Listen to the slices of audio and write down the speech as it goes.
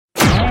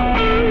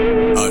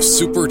a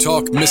Super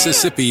Talk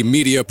Mississippi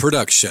media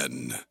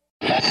production.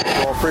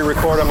 I'll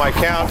pre-record on my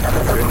count.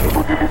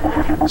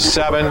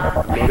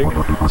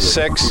 7,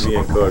 6,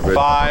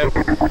 5,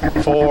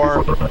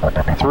 4,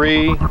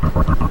 3,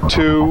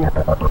 2.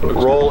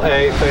 Roll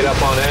A, fade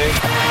up on A.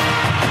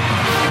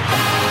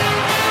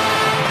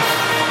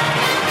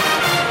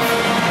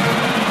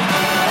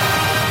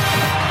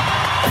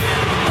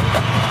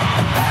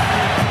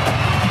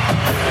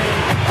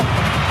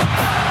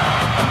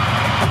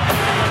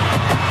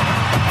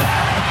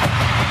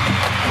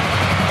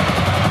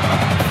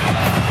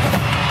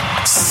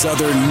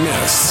 Southern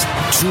Miss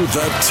to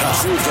the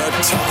top.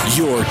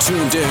 You're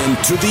tuned in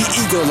to the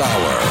Eagle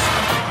Hour.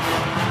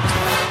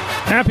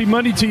 Happy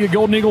Monday to you,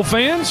 Golden Eagle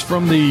fans,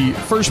 from the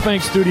First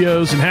Bank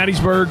Studios in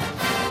Hattiesburg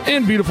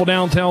and beautiful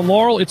downtown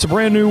Laurel. It's a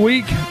brand new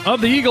week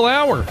of the Eagle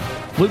Hour.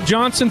 Luke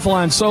Johnson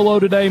flying solo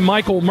today.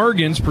 Michael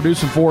Mergens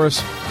producing for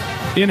us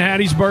in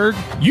Hattiesburg.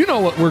 You know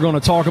what we're going to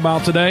talk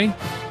about today.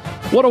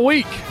 What a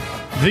week.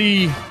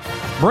 The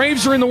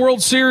Braves are in the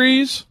World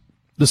Series.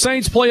 The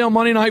Saints play on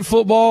Monday Night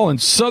Football, and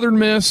Southern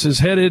Miss is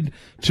headed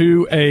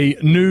to a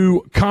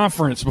new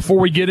conference. Before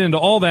we get into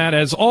all that,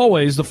 as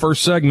always, the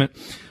first segment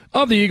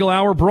of the Eagle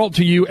Hour brought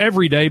to you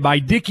every day by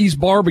Dickey's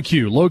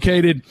Barbecue,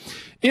 located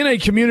in a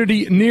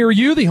community near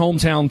you, the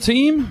hometown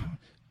team,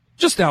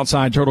 just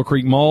outside Turtle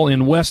Creek Mall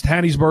in West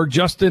Hattiesburg.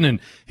 Justin and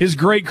his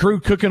great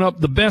crew cooking up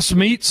the best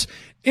meats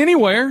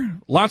anywhere.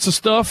 Lots of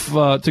stuff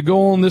to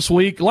go on this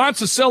week.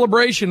 Lots of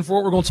celebration for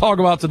what we're going to talk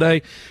about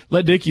today.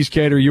 Let Dickey's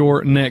cater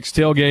your next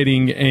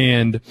tailgating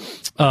and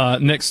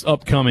next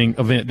upcoming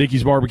event.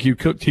 Dickey's Barbecue,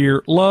 cooked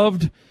here,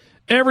 loved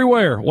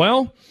everywhere.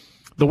 Well,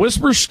 the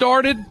whispers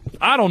started,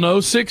 I don't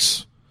know,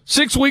 6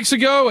 weeks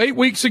ago, 8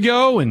 weeks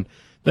ago, and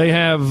they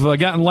have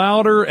gotten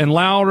louder and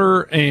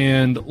louder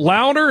and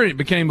louder. It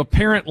became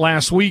apparent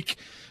last week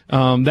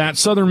that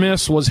Southern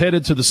Miss was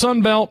headed to the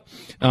Sun Belt.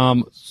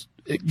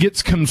 It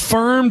gets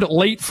confirmed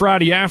late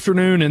Friday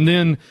afternoon, and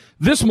then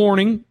this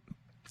morning,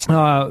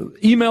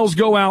 emails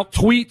go out,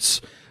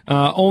 tweets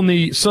on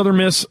the Southern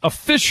Miss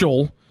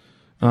official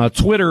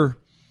Twitter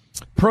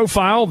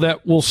profile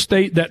that will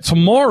state that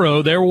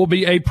tomorrow there will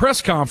be a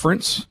press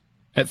conference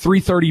at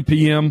 3:30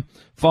 p.m.,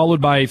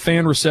 followed by a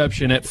fan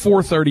reception at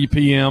 4:30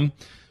 p.m.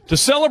 to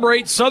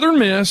celebrate Southern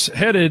Miss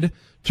headed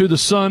to the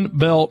Sun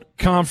Belt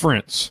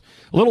Conference.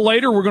 A little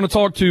later, we're going to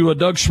talk to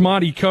Doug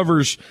Schmott. He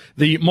covers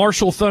the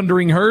Marshall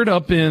Thundering Herd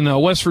up in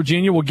West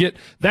Virginia. We'll get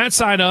that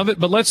side of it,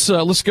 but let's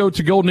go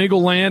to Golden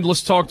Eagle land.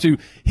 Let's talk to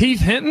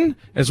Heath Hinton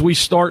as we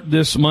start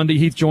this Monday.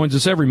 Heath joins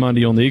us every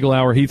Monday on the Eagle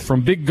Hour. Heath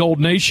from Big Gold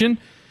Nation.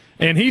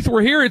 And Heath,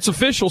 we're here. It's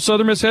official.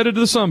 Southern Miss headed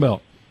to the Sun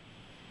Belt.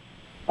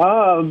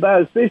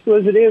 About as official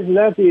as it is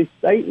without the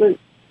statement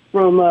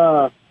from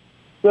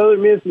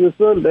Southern Miss and the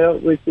Sun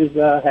Belt, which is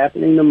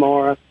happening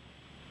tomorrow.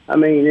 I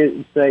mean,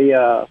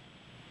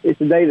 it's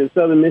a day that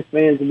Southern Miss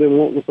fans have been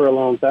wanting for a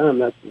long time,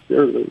 that's for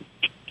sure.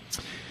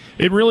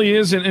 It really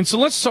is. And so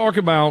let's talk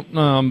about,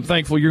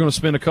 thankfully, you're going to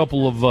spend a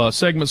couple of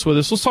segments with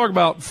us. Let's talk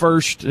about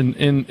first,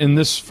 in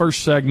this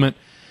first segment,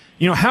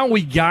 how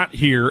we got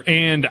here.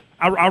 And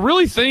I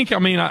really think,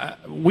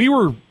 we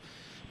were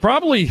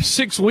probably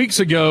 6 weeks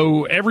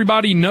ago,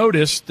 everybody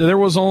noticed that there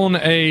was on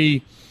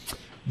a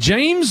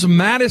James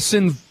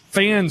Madison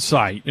fan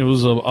site. It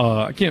was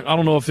I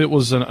don't know if it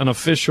was an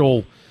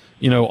official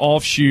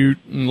offshoot,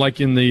 like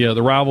in the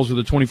Rivals or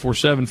the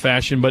 24/7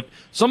 fashion, but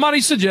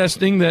somebody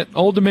suggesting that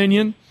Old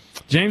Dominion,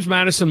 James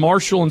Madison,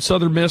 Marshall, and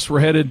Southern Miss were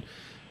headed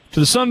to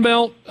the Sun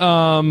Belt.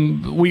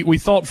 We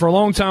thought for a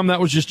long time that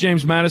was just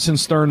James Madison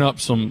stirring up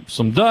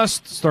some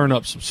dust, stirring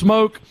up some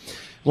smoke.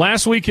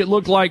 Last week it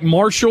looked like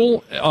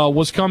Marshall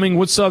was coming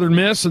with Southern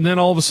Miss, and then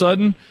all of a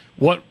sudden,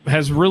 what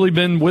has really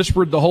been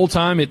whispered the whole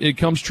time, it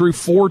comes true.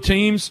 4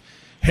 teams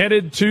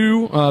headed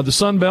to the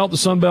Sun Belt. The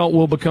Sun Belt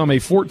will become a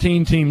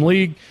 14-team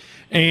league.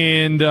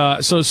 And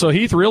so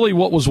Heath, really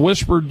what was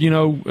whispered,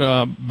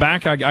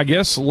 back, I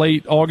guess,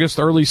 late August,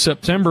 early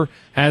September,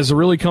 has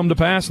really come to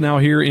pass now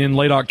here in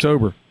late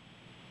October.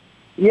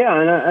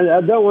 Yeah, and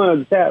I don't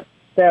want to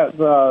tap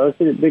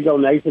Big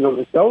Old Nation on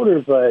the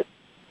shoulder, but,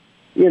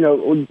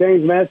 when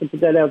James Madison put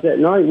that out that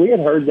night, we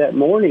had heard that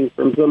morning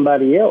from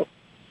somebody else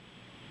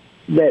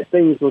that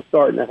things were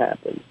starting to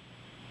happen.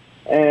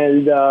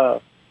 And,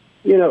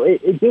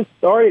 it just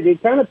started.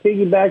 It kind of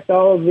piggybacked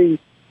all of the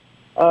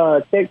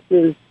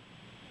Texas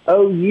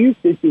OU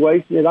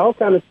situation. It all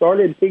kind of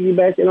started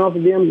piggybacking off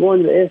of them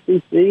going to the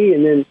SEC,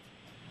 and then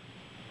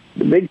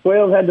the Big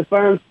 12 had to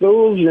find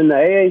schools, and then the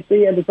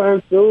AAC had to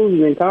find schools,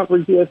 and then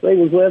Conference USA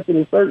was left in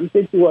a certain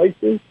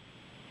situation,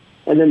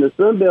 and then the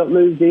Sun Belt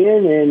moved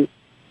in, and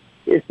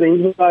it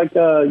seems like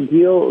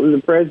Gil,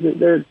 the president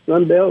there at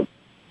Sun Belt,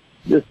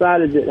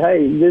 decided that,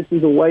 hey, this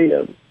is a way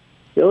of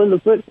filling the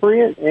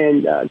footprint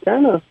and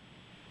kind of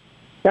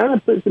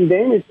put some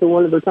damage to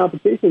one of their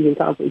competitions in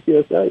Conference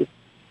USA.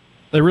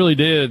 They really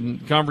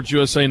did. Conference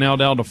USA now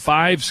down to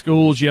 5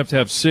 schools. You have to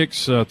have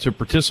 6 to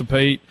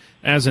participate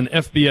as an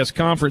FBS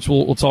conference.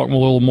 We'll talk a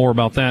little more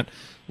about that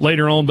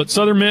later on. But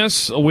Southern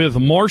Miss with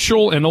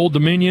Marshall and Old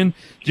Dominion.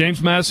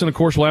 James Madison, of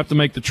course, will have to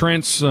make the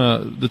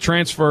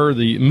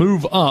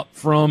move up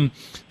from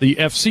the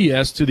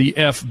FCS to the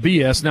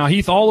FBS. Now,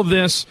 Heath, all of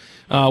this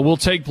will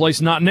take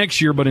place not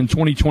next year, but in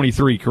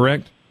 2023,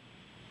 correct?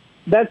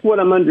 That's what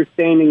I'm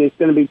understanding. It's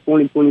going to be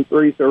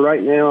 2023. So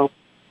right now,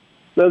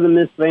 Southern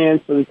Miss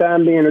fans, for the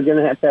time being, are going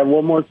to have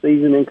one more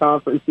season in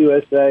Conference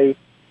USA.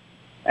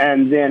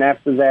 And then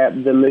after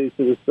that, the move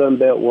to the Sun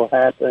Belt will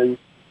happen.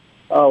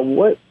 I'm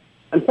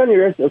kind of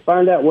interested to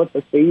find out what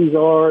the fees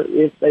are,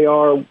 if they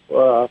are,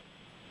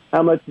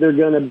 how much they're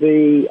going to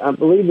be. I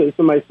believe that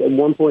somebody said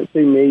 $1.2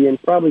 million,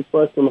 probably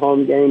plus some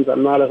home games.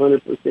 I'm not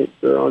 100%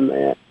 sure on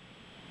that.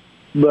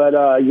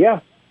 But,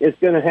 yeah, it's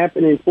going to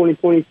happen in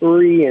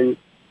 2023, and,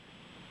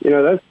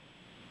 that's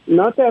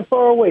not that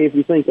far away if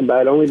you think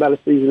about it, only about a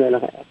season and a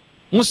half.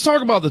 Let's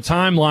talk about the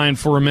timeline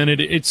for a minute.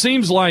 It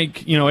seems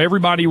like,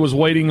 everybody was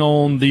waiting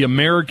on the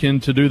American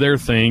to do their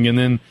thing, and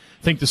then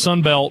I think the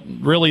Sun Belt,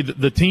 really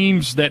the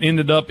teams that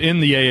ended up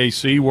in the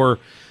AAC were,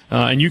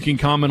 and you can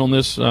comment on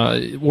this,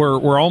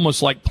 were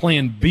almost like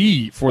Plan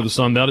B for the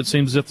Sun Belt. It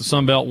seems as if the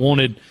Sun Belt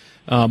wanted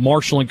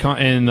Marshall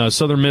and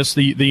Southern Miss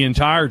the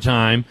entire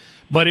time.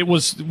 But it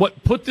was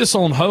what put this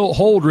on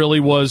hold really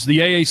was the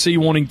AAC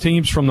wanting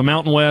teams from the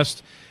Mountain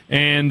West,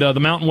 and the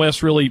Mountain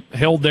West really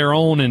held their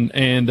own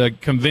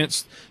and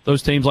convinced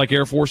those teams like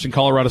Air Force and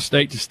Colorado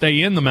State to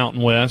stay in the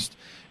Mountain West.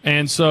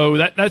 And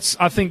so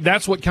I think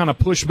that's what kind of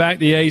pushed back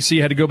the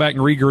AAC, had to go back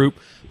and regroup.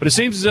 But it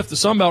seems as if the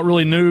Sun Belt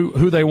really knew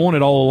who they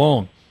wanted all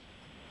along.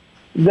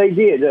 They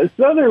did.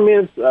 Southern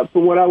Miss,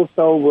 from what I was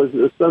told, was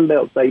the Sun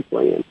Belt state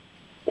plan.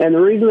 And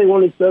the reason they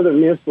wanted Southern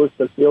Miss was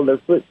to fill their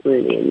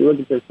footprint in. You look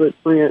at their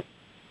footprint,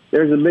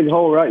 there's a big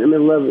hole right in the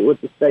middle of it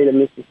with the state of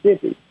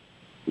Mississippi.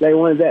 They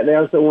wanted that. They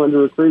also wanted to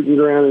recruit and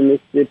ground in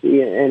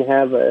Mississippi and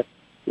have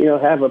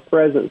a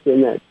presence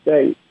in that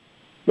state,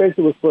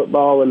 especially with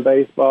football and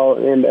baseball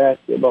and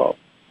basketball.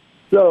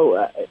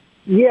 So,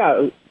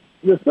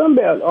 the Sun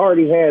Belt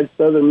already had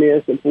Southern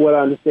Miss, and for what I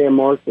understand,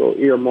 Marshall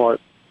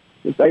earmarked,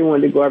 that they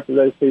wanted to go after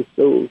those two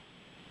schools.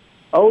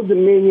 Old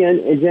Dominion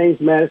and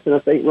James Madison, I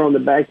think, were on the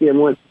back end.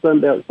 Once the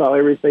Sun Belt saw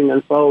everything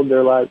unfold,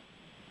 they're like,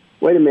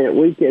 wait a minute,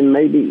 we can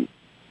maybe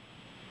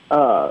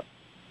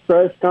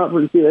crush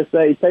Conference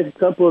USA, take a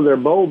couple of their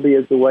bowl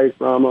bids away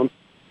from them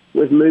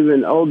with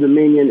moving Old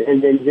Dominion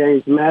and then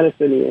James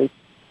Madison in.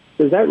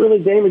 Because that really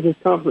damages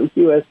Conference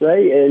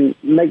USA and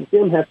makes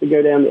them have to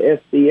go down to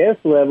FCS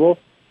level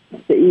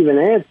to even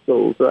add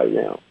schools right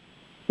now.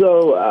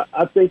 So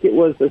I think it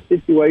was a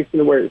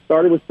situation where it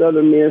started with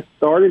Southern Miss,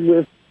 started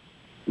with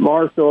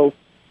Marshall,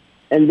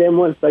 and then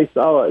once they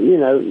saw,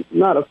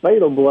 not a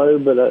fatal blow,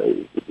 but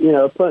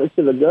a punch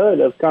to the gut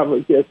of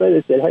Conference USA,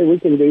 they said, hey, we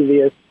can do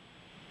this,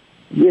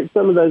 get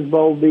some of those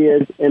bowl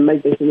bids, and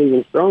make this an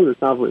even stronger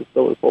conference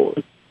going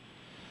forward.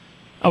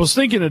 I was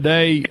thinking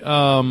today,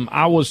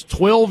 I was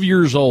 12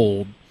 years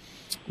old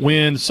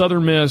when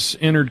Southern Miss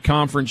entered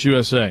Conference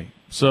USA.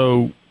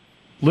 So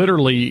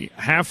literally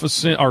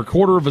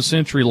quarter of a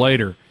century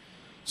later,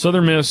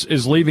 Southern Miss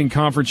is leaving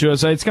Conference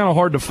USA. It's kind of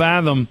hard to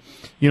fathom,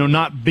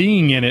 not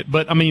being in it.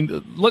 But, I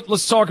mean,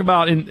 let's talk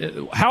about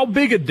how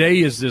big a day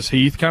is this,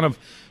 Heath, kind of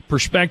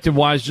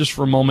perspective-wise just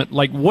for a moment.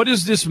 Like, what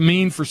does this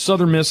mean for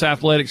Southern Miss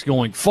athletics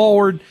going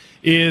forward?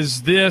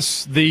 Is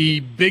this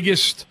the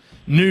biggest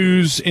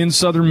news in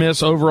Southern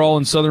Miss overall,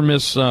 in Southern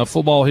Miss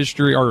football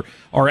history or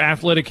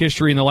athletic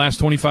history in the last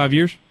 25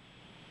 years?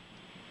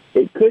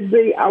 It could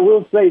be. I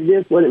will say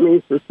this, what it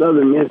means for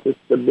Southern Miss is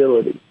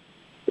stability.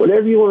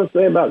 Whatever you want to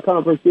say about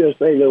Conference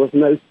USA, there was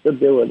no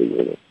stability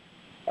in it.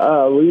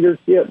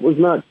 Leadership was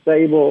not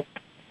stable.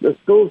 The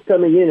schools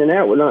coming in and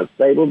out were not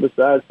stable,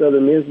 besides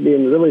Southern Miss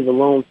being really the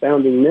lone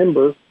founding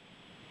member.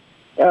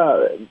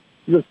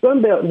 The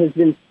Sun Belt has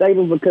been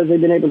stable because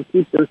they've been able to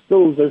keep their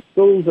schools. Their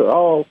schools are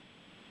all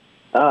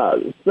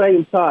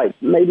same type,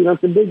 maybe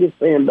not the biggest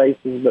fan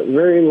bases, but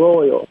very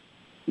loyal.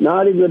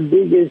 Not in the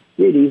biggest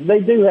cities. They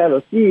do have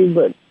a few,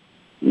 but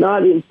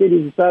not in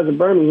cities the size of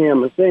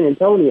Birmingham or San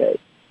Antonio.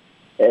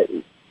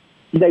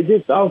 They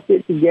just all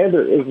fit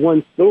together as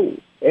one school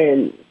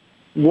and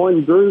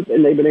one group,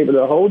 and they've been able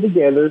to hold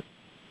together,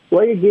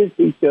 play against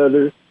each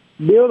other,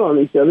 build on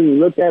each other. You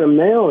look at them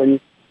now, and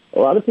a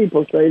lot of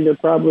people say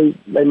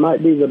they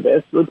might be the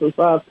best group of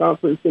five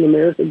conference in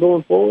America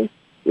going forward.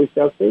 We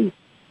shall see.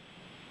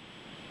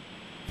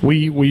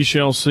 We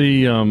shall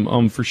see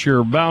for sure.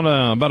 About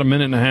a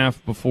minute and a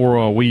half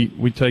before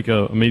we take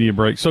a media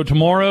break. So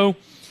tomorrow,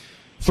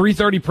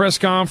 3:30 press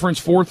conference,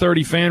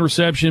 4:30 fan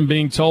reception.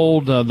 Being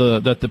told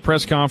that the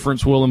press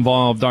conference will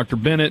involve Dr.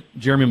 Bennett,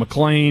 Jeremy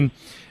McClain,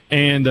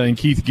 and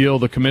Keith Gill,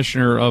 the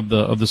commissioner of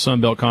the Sun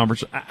Belt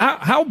Conference.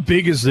 How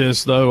big is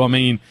this, though? I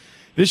mean,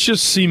 this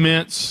just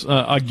cements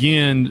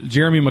again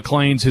Jeremy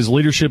McClain's his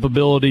leadership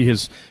ability,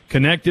 his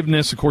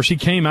connectiveness. Of course, he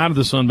came out of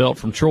the Sun Belt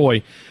from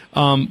Troy,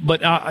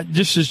 but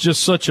this is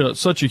just such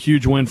a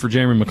huge win for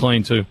Jeremy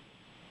McClain too.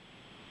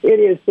 It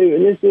is too,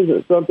 and this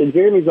isn't something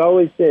Jeremy's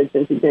always said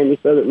since he came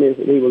to Southern Miss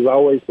that he was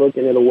always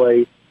looking at a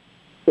way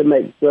to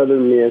make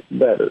Southern Miss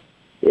better.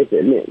 if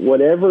it meant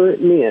whatever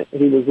it meant,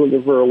 he was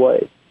looking for a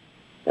way.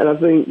 And I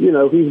think,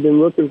 he's been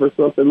looking for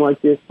something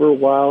like this for a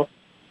while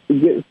to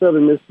get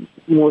Southern Miss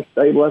more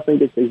stable. I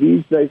think it's a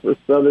huge day for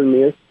Southern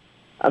Miss.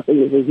 I think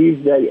it's a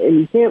huge day. And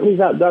you can't leave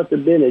out Dr.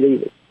 Bennett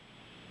either.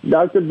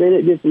 Dr.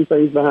 Bennett did some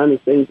things behind the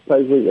scenes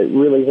supposedly that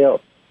really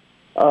helped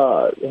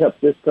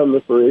this come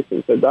to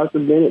fruition. So Dr.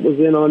 Bennett was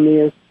in on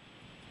this.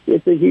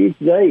 It's a huge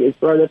day.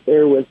 It's right up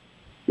there with,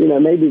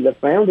 maybe the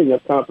founding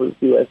of Conference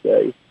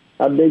USA.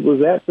 How big was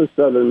that for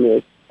Southern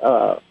Miss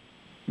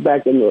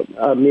back in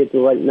the mid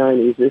to late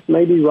 90s? This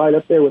may be right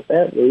up there with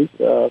that,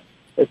 Luke,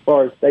 as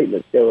far as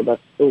statements go about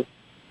the school.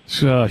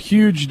 It's a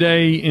huge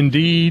day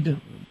indeed.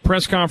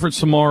 Press conference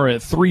tomorrow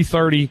at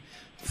 3:30.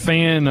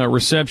 Fan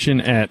reception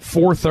at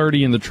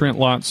 4:30 in the Trent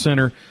Lott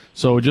Center.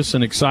 So just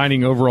an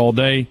exciting overall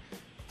day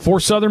for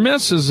Southern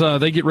Miss as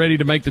they get ready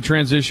to make the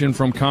transition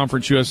from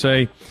Conference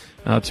USA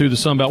to the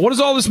Sun Belt. What does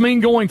all this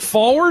mean going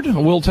forward?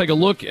 We'll take a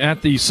look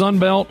at the Sun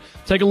Belt,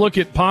 take a look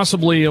at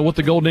possibly what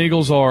the Golden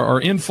Eagles are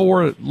in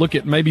for, look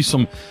at maybe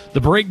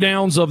the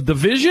breakdowns of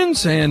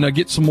divisions, and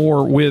get some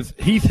more with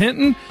Heath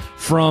Hinton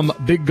from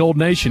Big Gold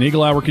Nation.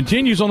 Eagle Hour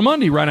continues on a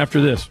Monday right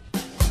after this.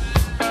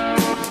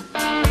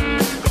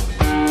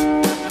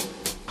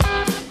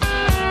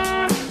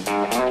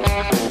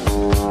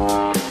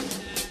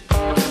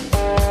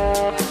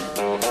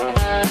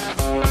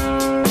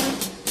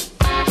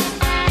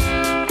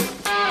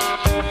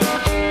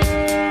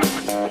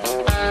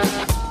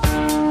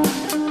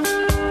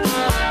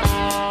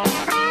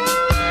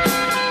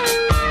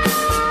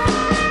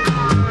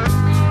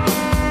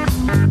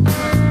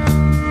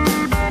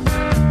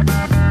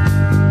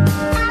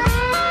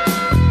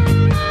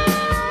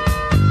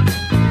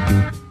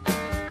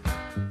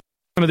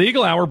 Of the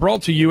Eagle Hour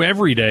brought to you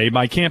every day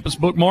by Campus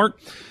Bookmark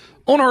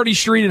on Artie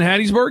Street in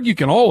Hattiesburg. You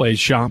can always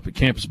shop at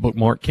Campus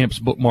Bookmark,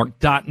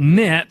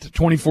 campusbookmark.net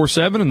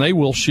 24/7, and they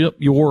will ship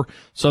your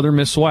Southern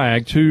Miss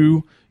swag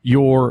to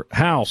your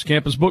house.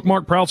 Campus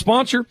Bookmark, proud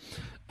sponsor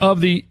of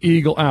the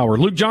Eagle Hour.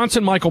 Luke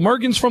Johnson, Michael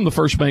Mergens from the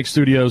First Bank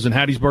Studios in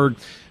Hattiesburg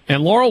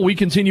and Laurel. We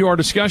continue our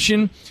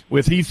discussion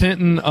with Heath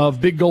Hinton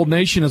of Big Gold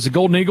Nation as the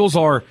Golden Eagles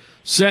are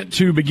set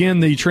to begin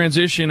the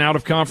transition out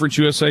of Conference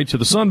USA to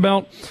the Sun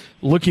Belt.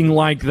 Looking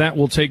like that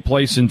will take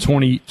place in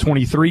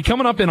 2023.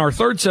 Coming up in our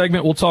third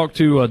segment, we'll talk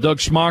to Doug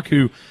Schmock,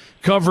 who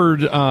covered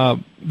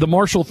the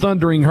Marshall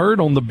Thundering Herd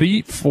on the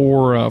beat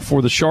for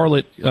the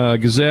Charlotte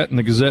Gazette and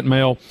the Gazette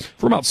Mail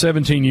for about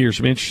 17 years.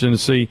 It'll be interesting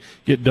to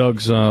get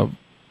Doug's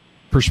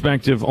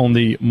perspective on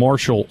the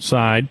Marshall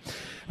side.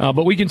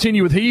 But we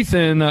continue with Heath,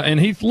 and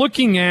Heath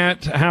looking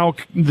at how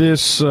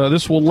this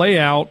will lay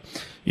out.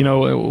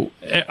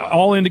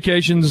 All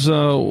indications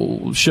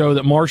show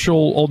that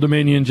Marshall, Old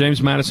Dominion,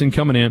 James Madison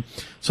coming in.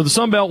 So the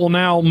Sun Belt will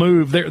now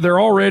move. They're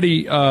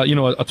already, a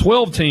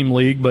 12-team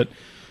league, but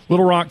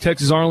Little Rock,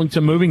 Texas,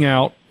 Arlington moving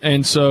out.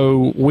 And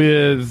so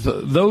with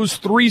those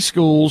three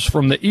schools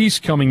from the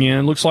east coming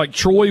in, looks like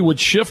Troy would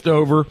shift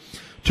over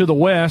to the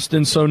west.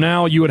 And so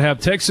now you would have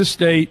Texas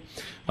State,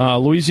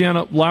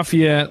 Louisiana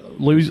Lafayette,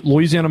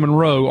 Louisiana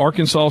Monroe,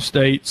 Arkansas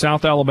State,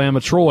 South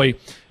Alabama, Troy,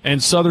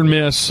 and Southern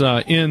Miss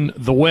in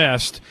the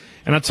West.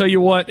 And I tell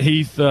you what,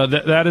 Heath,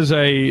 that is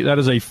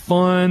a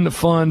fun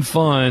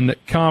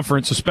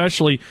conference,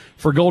 especially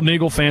for Golden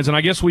Eagle fans. And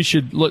I guess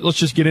let's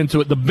just get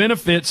into it. The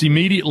benefits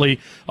immediately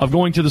of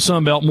going to the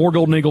Sun Belt, more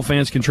Golden Eagle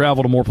fans can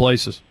travel to more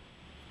places.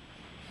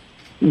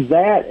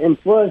 That, and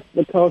plus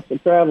the cost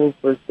of travel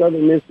for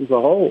Southern Miss as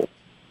a whole.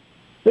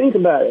 Think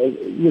about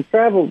it. The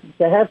travel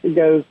to have to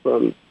go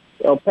from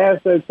El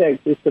Paso,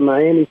 Texas to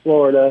Miami,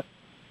 Florida,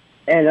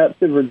 and up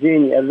to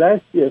Virginia,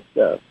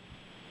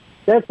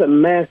 that's a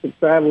massive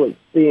travel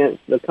expense.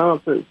 The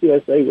Conference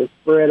USA was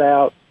spread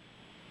out.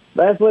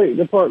 The athletic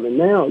department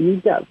now,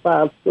 you've got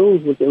 5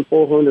 schools within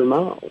 400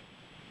 miles.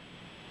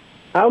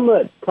 How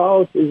much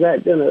cost is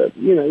that going to,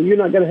 you're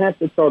not going to have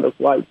to charter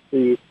flights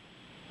to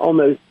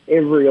almost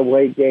every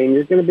away game.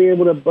 You're going to be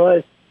able to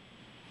bus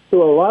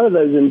to a lot of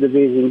those in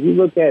divisions. You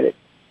look at it,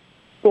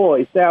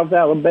 Troy, South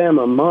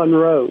Alabama,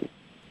 Monroe.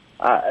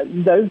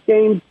 Those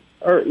games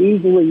are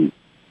easily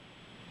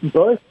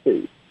bus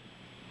to,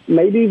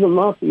 maybe even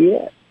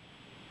Lafayette.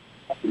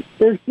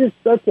 There's just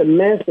such a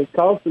massive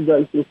cost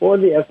reduction for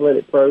the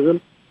athletic program,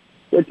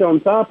 which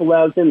on top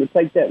allows them to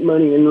take that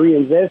money and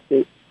reinvest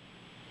it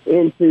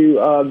into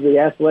the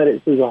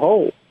athletics as a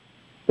whole.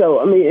 So,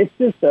 I mean,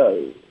 it's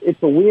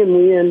a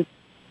win-win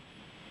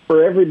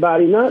for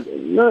everybody, not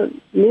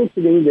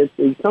mentioning that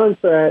the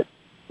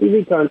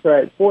TV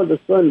contract for the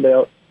Sun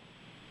Belt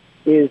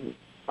is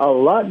a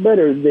lot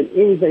better than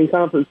anything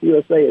Conference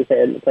USA has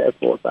had in the past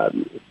 4 or 5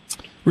 years.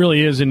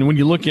 Really is, and when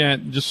you look at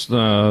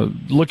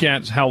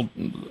how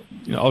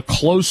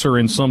closer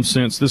in some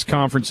sense this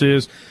conference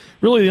is,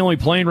 really the only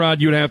plane ride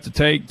you would have to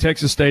take.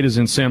 Texas State is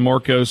in San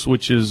Marcos,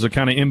 which is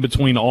kind of in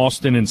between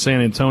Austin and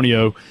San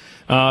Antonio.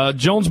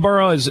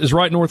 Jonesboro is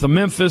right north of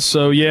Memphis,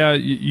 so yeah,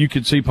 you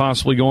could see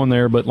possibly going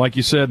there. But like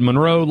you said,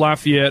 Monroe,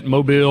 Lafayette,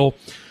 Mobile,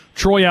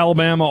 Troy,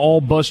 Alabama,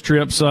 all bus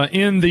trips.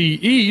 In the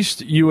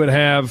East, you would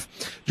have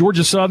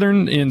Georgia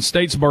Southern in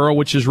Statesboro,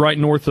 which is right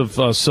north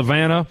of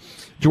Savannah,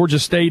 Georgia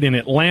State in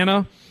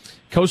Atlanta,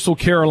 Coastal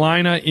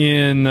Carolina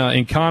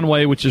in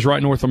Conway, which is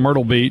right north of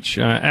Myrtle Beach,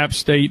 App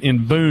State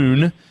in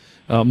Boone,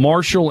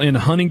 Marshall in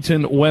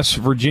Huntington, West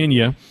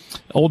Virginia,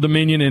 Old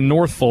Dominion in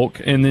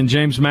Norfolk, and then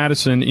James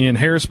Madison in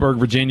Harrisburg,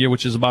 Virginia,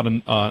 which is about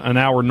an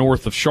hour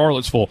north of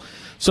Charlottesville.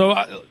 So,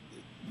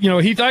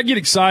 Heath, I get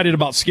excited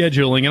about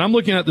scheduling, and I'm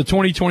looking at the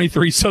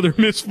 2023 Southern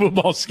Miss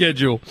football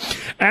schedule.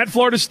 At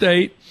Florida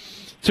State,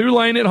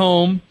 Tulane at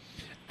home,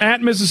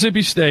 at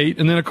Mississippi State,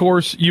 and then, of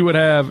course, you would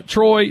have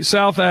Troy,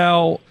 South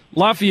Al,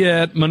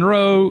 Lafayette,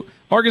 Monroe,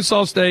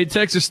 Arkansas State,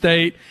 Texas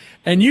State,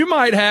 and you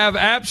might have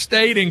App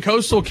State and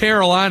Coastal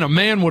Carolina.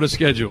 Man, what a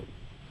schedule.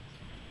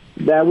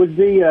 That would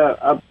be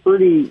a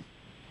pretty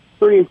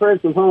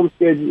impressive home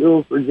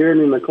schedule for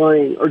Jeremy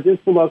McClain, or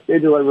just football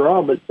schedule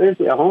overall, but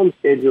especially a home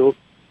schedule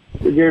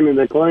for Jeremy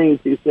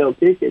McClain to sell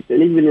tickets.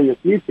 And even in the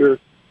future,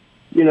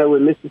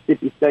 when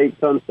Mississippi State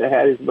comes to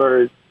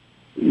Hattiesburg,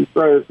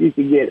 if you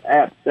could get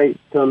App State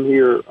to come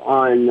here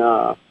in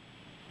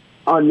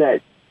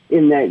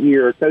that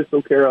year,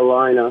 Coastal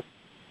Carolina,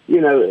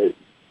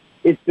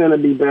 it's going to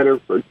be better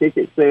for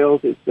ticket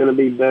sales. It's going to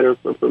be better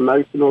for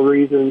promotional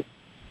reasons.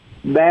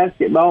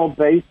 Basketball,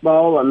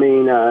 baseball,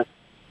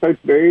 Coach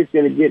Berry is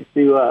going to get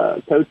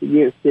to coach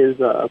against his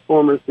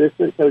former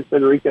assistant, Coach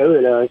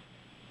Federico, at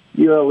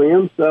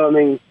ULM.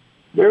 So,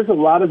 there's a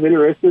lot of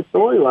interesting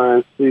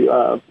storylines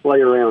to play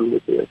around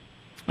with this.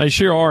 They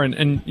sure are.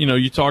 And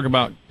you talk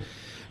about,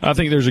 I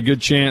think there's a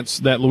good chance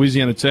that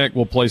Louisiana Tech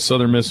will play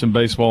Southern Miss in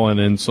baseball and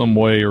in some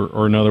way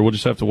or another. We'll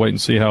just have to wait and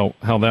see how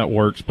that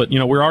works. But,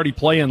 we're already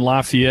playing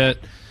Lafayette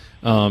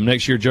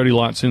next year. Jody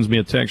Lott sends me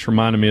a text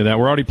reminding me of that.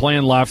 We're already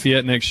playing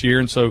Lafayette next year.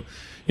 And so,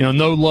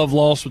 no love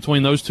lost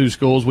between those two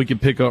schools. We can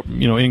pick up,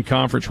 in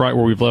conference right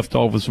where we've left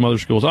off with some other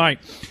schools. All right.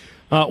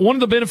 One of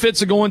the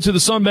benefits of going to the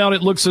Sun Belt,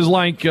 it looks as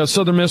like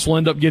Southern Miss will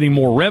end up getting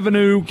more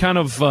revenue.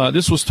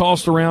 This was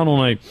tossed around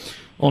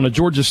on a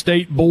Georgia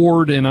State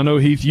board, and I know,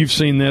 Heath, you've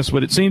seen this,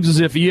 but it seems as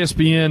if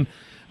ESPN,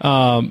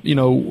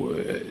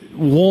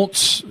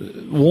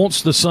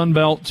 wants the Sun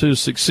Belt to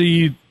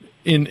succeed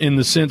in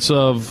the sense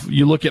of,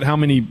 you look at how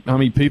many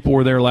people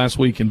were there last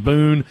week in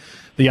Boone,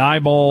 the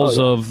eyeballs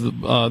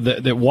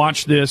that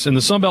watch this, and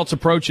the Sun Belt's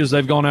approach is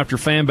they've gone after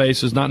fan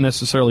bases, not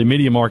necessarily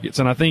media markets,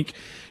 and I think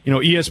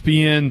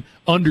ESPN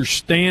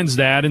understands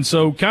that. And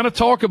so kind of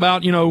talk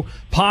about,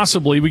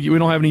 possibly, we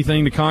don't have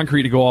anything to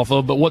concrete to go off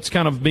of, but what's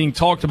kind of being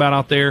talked about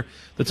out there,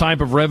 the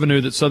type of revenue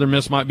that Southern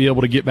Miss might be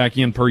able to get back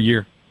in per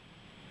year.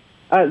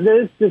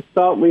 There's just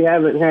thought we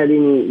haven't had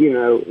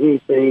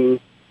anything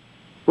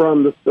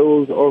from the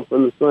schools or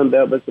from the Sun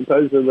Belt, but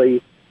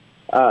supposedly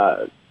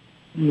the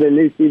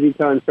new TV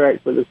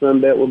contract for the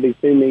Sun Belt will be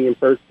 $2 million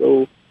per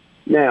school.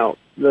 Now,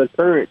 the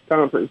current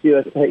Conference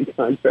USA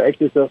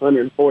contract is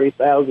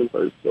 $140,000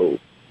 per school.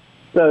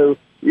 So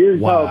you're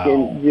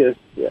talking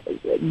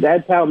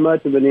that's how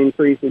much of an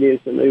increase it is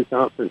to new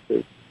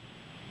conferences.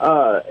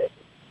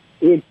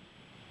 It's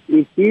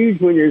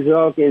huge when you're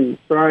talking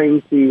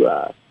trying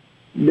to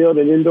build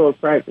an indoor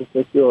practice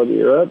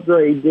facility or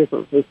upgrade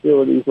different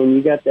facilities. When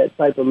you got that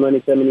type of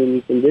money coming in,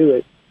 you can do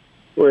it.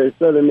 Whereas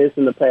Southern Miss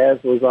in the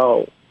past was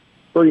all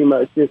pretty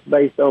much just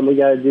based on we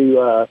got to do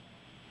a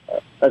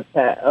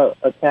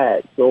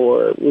tax,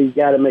 or we've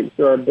got to make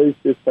sure our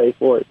boosters pay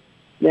for it.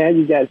 Now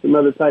you got some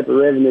other type of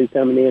revenue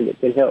coming in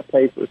that can help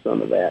pay for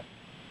some of that.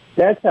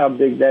 That's how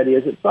big that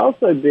is. It's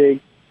also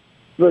big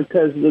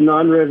because the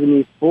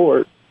non-revenue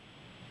sport,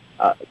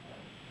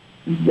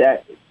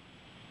 that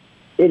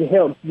it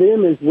helps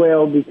them as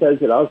well,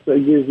 because it also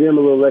gives them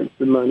a little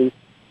extra money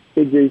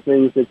to do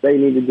things that they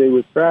need to do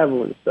with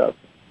travel and stuff.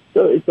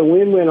 So it's a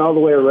win-win all the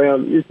way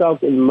around. You're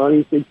talking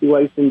money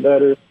situation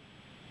better.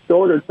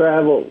 Shorter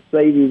travel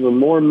save even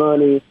more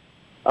money.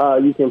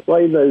 You can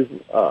play those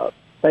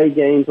pay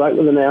games like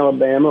with an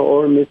Alabama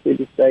or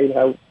Mississippi State.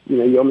 How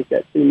you almost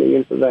got $2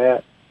 million for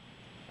that.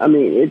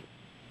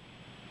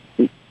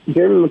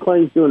 Jeremy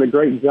McClain's doing a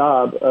great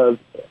job of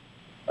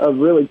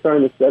really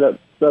trying to set up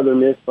Southern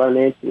Miss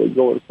financially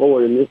going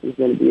forward, and this is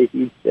going to be a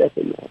huge step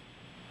in that.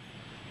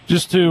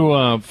 Just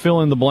to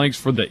fill in the blanks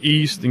for the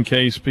East, in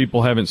case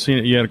people haven't seen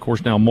it yet, of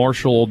course, now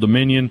Marshall, Old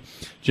Dominion,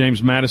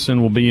 James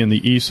Madison will be in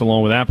the East,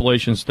 along with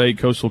Appalachian State,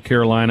 Coastal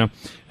Carolina,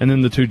 and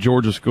then the two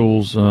Georgia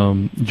schools,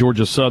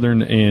 Georgia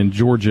Southern and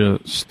Georgia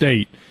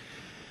State.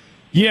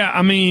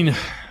 Yeah,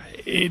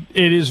 it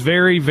is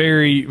very,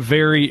 very,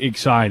 very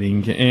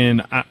exciting.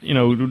 And,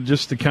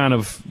 just to kind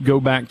of go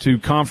back to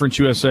Conference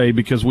USA,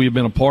 because we have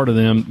been a part of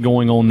them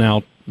going on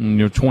now,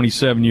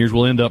 27 years.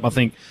 We'll end up, I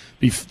think,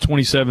 be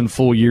 27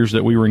 full years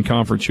that we were in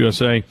Conference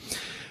USA.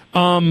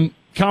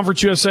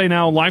 Conference USA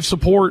now, life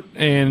support,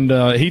 and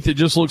Heath, it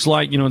just looks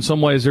like, in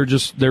some ways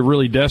they're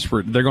really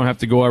desperate. They're going to have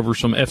to go over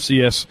some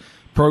FCS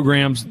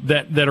programs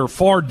that are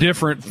far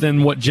different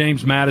than what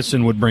James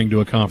Madison would bring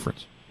to a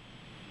conference.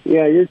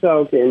 Yeah, you're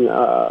talking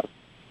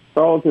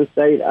Tarleton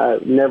State.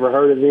 I've never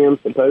heard of them.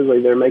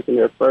 Supposedly they're making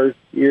their first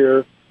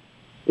year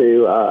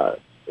to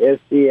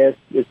FCS,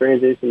 the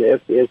transition to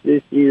FCS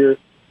this year.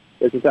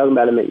 If you're talking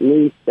about a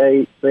McNeese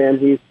State, Sam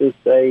Houston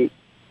State,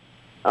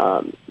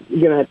 you're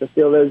going to have to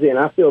fill those in.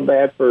 I feel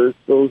bad for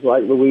schools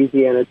like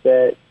Louisiana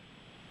Tech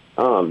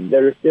that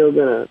are still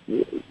going to,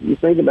 you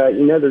think about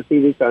it, their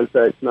TV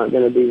contract's not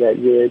going to be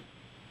that good.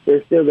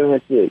 They're still going to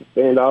have to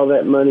spend all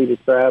that money to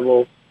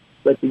travel,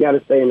 but you got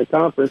to stay in the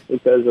conference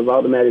because of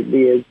automatic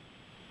bids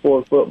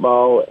for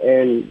football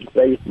and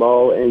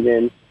baseball, and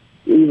then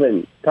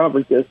even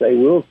Conference USA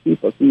will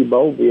keep a few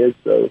bowl bids,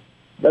 so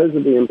those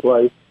will be in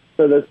place.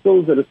 So the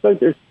schools that are stuck,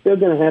 they're still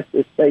going to have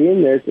to stay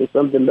in there until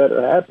something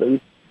better happens.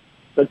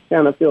 But you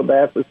kind of feel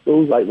bad for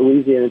schools like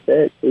Louisiana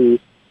Tech who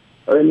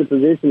are in the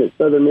position that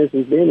Southern Miss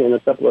has been in a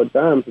couple of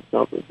times with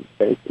conference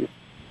expansion.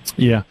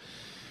 Yeah.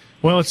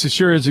 Well, it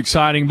sure is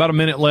exciting. About a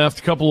minute left.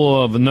 A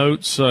couple of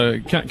notes.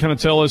 Kind of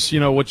tell us,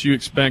 what you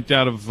expect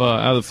out of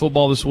the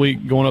football this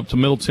week. Going up to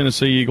Middle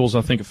Tennessee Eagles,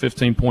 I think a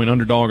 15-point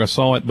underdog. I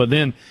saw it, but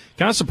then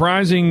kind of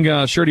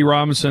surprising. Shirley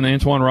Robinson,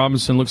 Antoine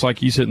Robinson, looks like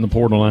he's hitting the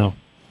portal now.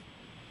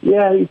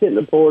 Yeah, he's hitting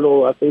the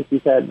portal. I think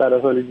he's had about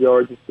 100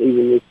 yards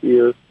receiving this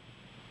year.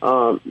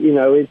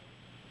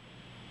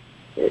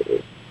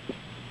 It's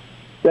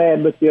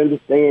sad, but you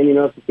understand.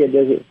 If the kid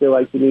doesn't feel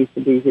like he needs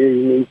to be here,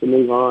 he needs to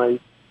move on.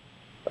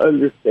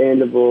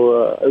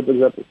 Understandable.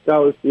 Opens up a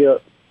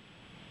scholarship.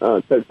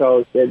 Coach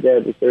Hall said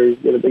that, but there's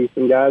going to be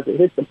some guys that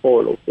hit the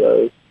portal.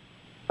 So,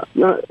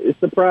 it's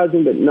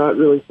surprising, but not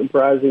really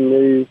surprising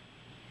news.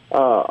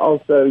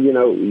 Also,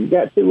 you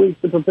got 2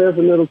 weeks to prepare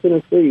for Middle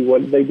Tennessee.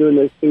 What did they do in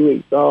those 2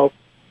 weeks off?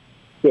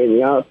 Can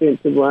the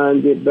offensive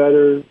line get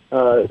better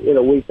in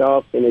a week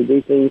off? Can they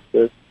do things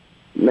to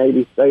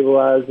maybe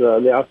stabilize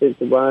the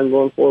offensive line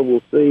going forward?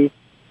 We'll see.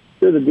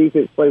 Sure, the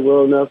defense played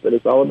well enough, but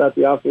it's all about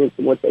the offense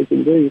and what they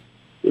can do.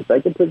 If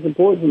they can put some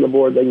points on the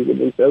board, they can get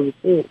themselves a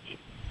cinch.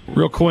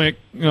 Real quick,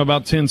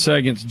 about 10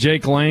 seconds.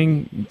 Jake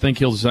Lang, you think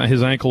his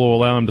ankle will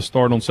allow him to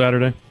start on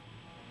Saturday?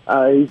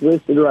 He's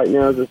listed right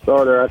now as a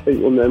starter. I think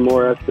we'll know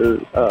more after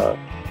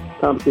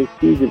competition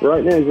season. But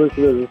right now he's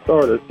listed as a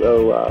starter.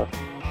 So,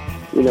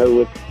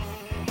 with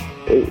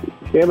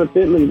Cameron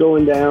Pittman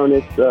going down,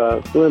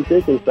 it's slim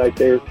pickings back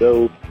there.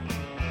 So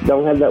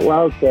don't have that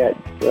Wildcat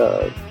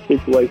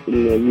situation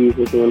used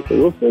with him. So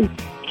we'll see.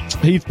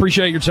 Heath,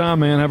 appreciate your time,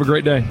 man. Have a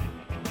great day.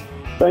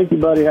 Thank you,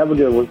 buddy. Have a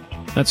good one.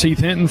 That's Heath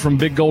Hinton from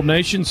Big Gold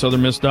Nation,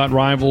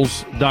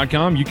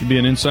 southernmiss.rivals.com. You can be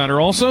an insider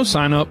also.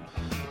 Sign up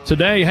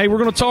today. Hey, we're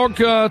going to talk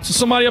to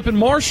somebody up in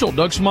Marshall.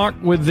 Doug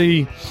Schmock with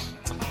the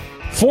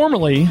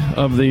formerly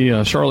of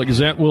the Charlotte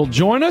Gazette will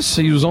join us.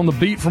 He was on the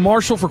beat for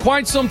Marshall for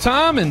quite some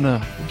time, and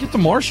we'll get the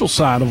Marshall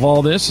side of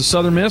all this. The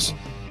Southern Miss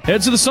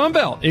heads to the Sun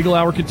Belt. Eagle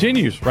Hour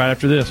continues right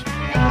after this.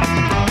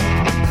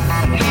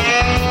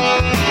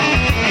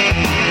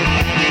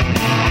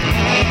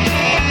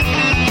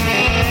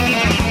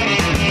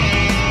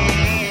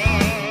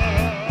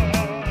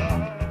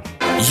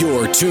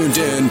 You're tuned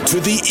in to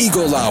the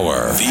Eagle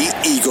Hour. The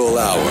Eagle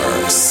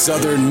Hour.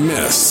 Southern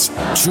Miss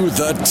to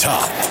the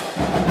top.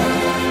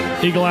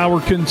 Eagle Hour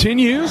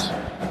continues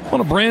on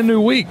a brand new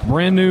week,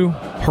 brand new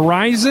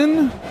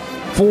horizon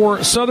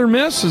for Southern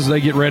Miss as they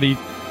get ready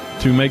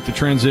to make the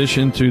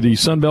transition to the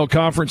Sun Belt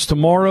Conference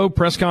tomorrow.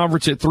 Press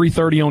conference at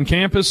 3:30 on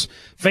campus.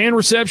 Fan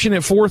reception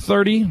at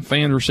 4:30.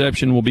 Fan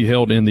reception will be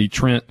held in the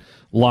Trent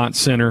Lott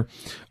Center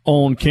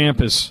on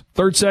campus.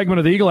 Third segment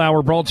of the Eagle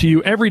Hour brought to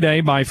you every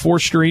day by 4th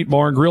Street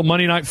Bar and Grill.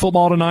 Monday Night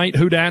Football tonight.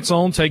 Who Dat's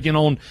on, taking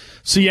on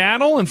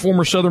Seattle and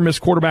former Southern Miss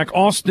quarterback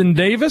Austin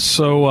Davis.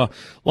 So a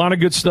lot of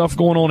good stuff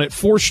going on at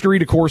 4th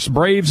Street. Of course,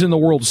 Braves in the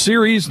World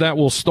Series. That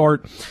will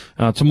start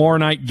tomorrow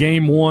night,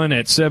 game 1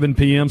 at 7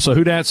 p.m. So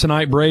Who Dat's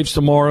tonight, Braves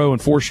tomorrow,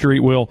 and 4th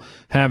Street will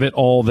have it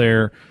all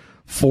there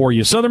for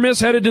you. Southern Miss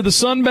headed to the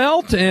Sun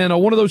Belt, and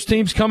one of those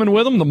teams coming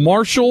with them, the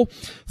Marshall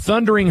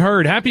Thundering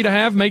Herd. Happy to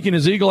have making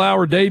his Eagle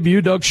Hour debut,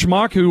 Doug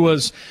Schmock, who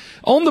was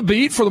on the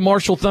beat for the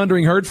Marshall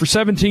Thundering Herd for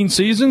 17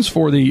 seasons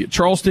for the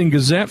Charleston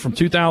Gazette from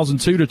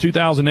 2002 to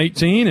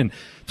 2018, and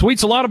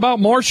tweets a lot about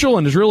Marshall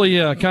and has really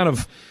kind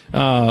of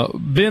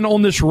been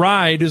on this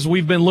ride as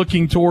we've been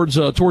looking towards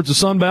the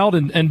Sun Belt.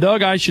 And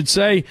Doug, I should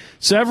say,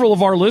 several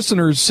of our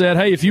listeners said,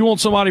 hey, if you want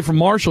somebody from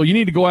Marshall, you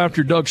need to go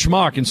after Doug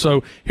Schmock. And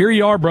so here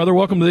you are, brother.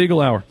 Welcome to the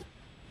Eagle Hour.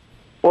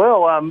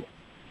 Well,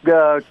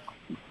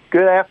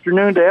 good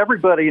afternoon to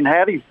everybody in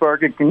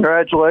Hattiesburg, and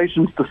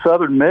congratulations to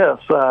Southern Miss.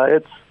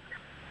 It's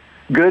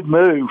good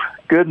move,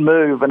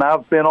 and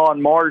I've been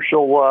on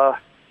Marshall.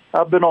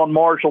 I've been on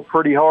Marshall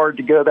pretty hard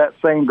to go that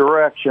same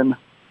direction,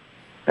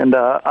 and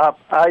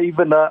I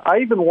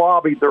even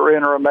lobbied their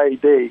interim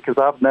AD because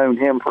I've known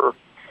him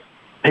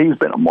he's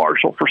been a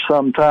Marshall for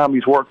some time.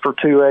 He's worked for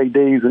 2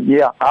 ADs, and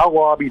yeah, I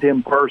lobbied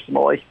him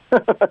personally,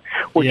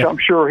 which yeah. I'm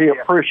sure he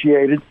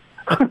appreciated.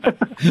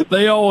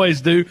 They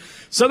always do.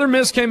 Southern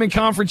Miss came in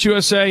Conference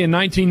USA in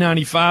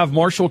 1995.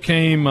 Marshall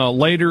came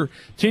later,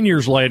 10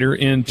 years later,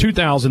 in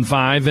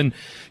 2005. And,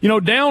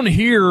 down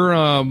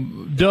here,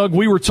 Doug,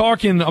 we were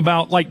talking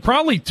about,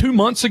 probably 2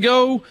 months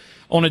ago,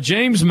 on a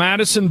James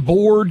Madison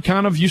board,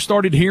 kind of you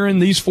started hearing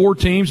these 4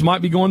 teams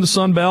might be going to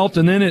Sun Belt,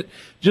 and then it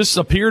just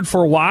appeared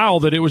for a while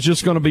that it was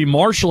just going to be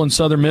Marshall and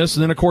Southern Miss,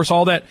 and then, of course,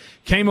 all that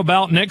came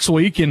about next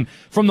week. And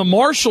from the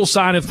Marshall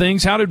side of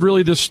things, how did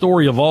really this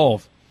story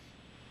evolve?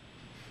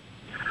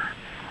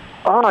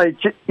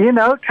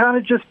 It kind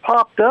of just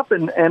popped up,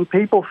 and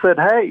people said,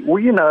 hey,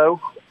 well,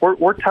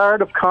 we're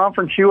tired of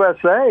Conference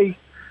USA,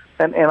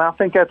 and I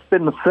think that's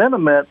been the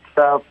sentiment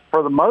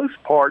for the most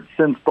part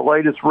since the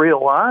latest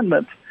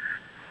realignment.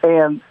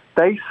 And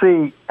they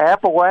see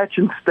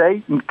Appalachian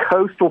State and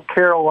Coastal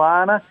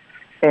Carolina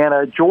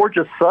and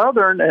Georgia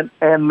Southern,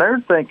 and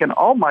they're thinking,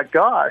 oh, my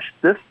gosh,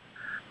 this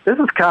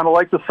is kind of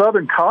like the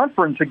Southern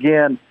Conference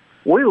again.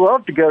 We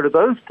love to go to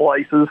those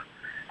places.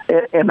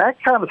 And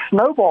that kind of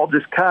snowball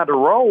just kind of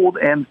rolled,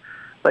 and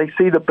they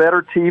see the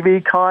better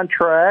TV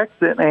contract,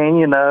 and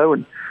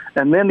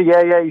then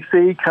the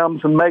AAC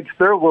comes and makes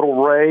their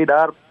little raid.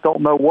 I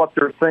don't know what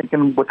they're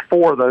thinking with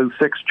 4 of those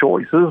 6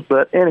 choices,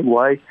 but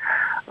anyway.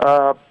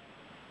 I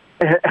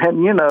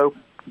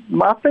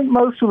think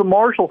most of the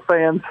Marshall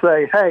fans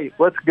say, hey,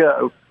 let's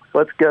go.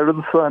 Let's go to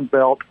the Sun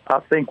Belt. I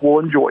think we'll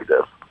enjoy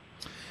this.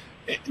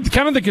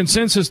 Kind of the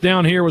consensus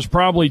down here was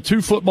probably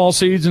 2 football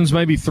seasons,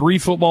 maybe 3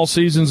 football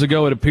seasons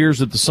ago. It appears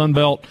that the Sun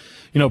Belt,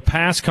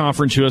 past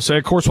Conference USA.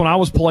 Of course, when I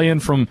was playing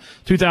from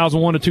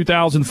 2001 to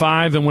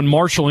 2005, and when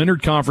Marshall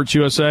entered Conference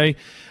USA,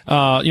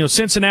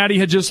 Cincinnati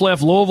had just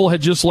left, Louisville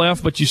had just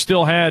left, but you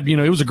still had,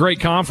 it was a great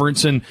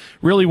conference. And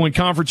really, when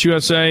Conference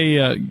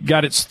USA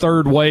got its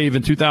 3rd wave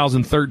in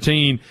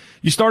 2013,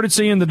 you started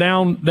seeing the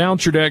down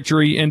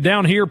trajectory. And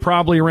down here,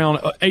 probably around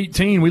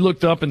 18, we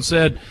looked up and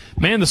said,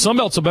 man, the Sun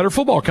Belt's a better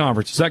football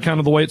conference. Is that kind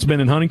of the way it's been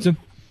in Huntington?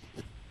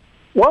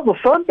 Well, the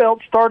Sun Belt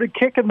started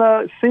kicking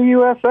the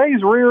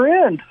CUSA's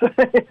rear end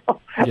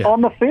on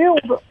the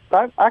field.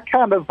 I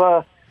kind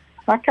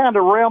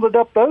of rounded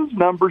up those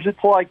numbers.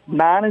 It's like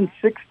 9-16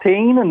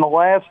 in the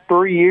last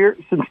 3 years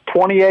since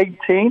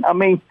 2018. I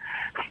mean,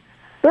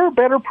 they're a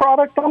better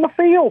product on the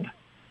field.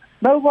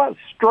 No lie,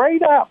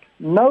 straight up,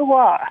 no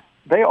lie.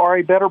 They are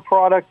a better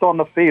product on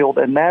the field,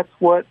 and that's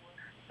what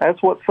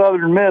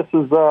Southern Miss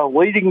is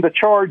leading the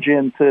charge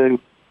into.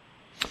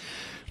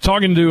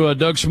 Talking to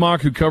Doug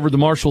Schmock, who covered the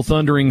Marshall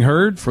Thundering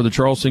Herd for the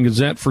Charleston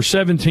Gazette for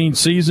 17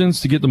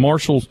 seasons, to get the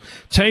Marshall's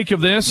take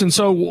of this. And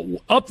so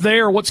up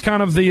there, what's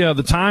kind of the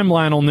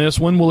timeline on this?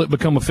 When will it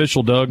become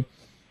official, Doug?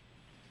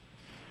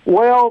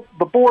 Well,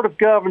 the Board of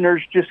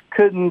Governors just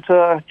couldn't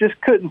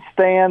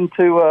stand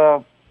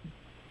to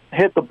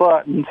hit the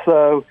button.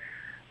 So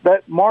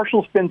that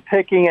Marshall's been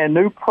picking a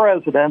new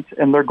president,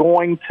 and they're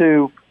going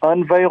to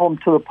unveil him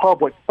to the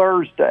public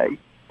Thursday.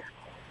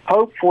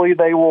 Hopefully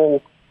they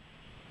will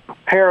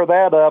pair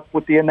that up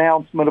with the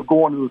announcement of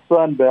going to the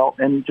Sun Belt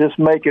and just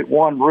make it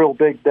one real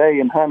big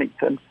day in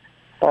Huntington.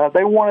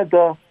 They wanted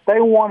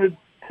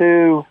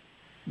to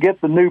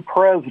get the new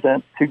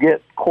president to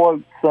get,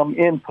 quote, some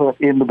input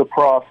into the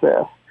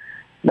process.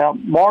 Now,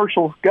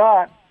 Marshall's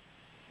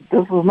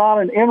this is not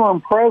an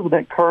interim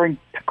president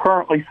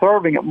currently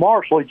serving at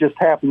Marshall. He just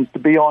happens to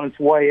be on his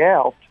way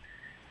out.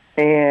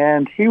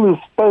 And he was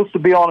supposed to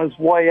be on his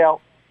way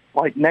out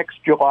like next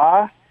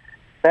July.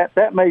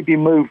 That may be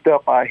moved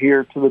up, I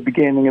hear, to the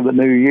beginning of the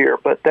new year.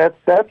 But that's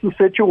the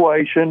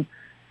situation.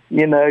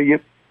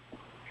 You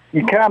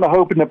kind of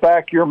hope in the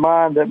back of your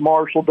mind that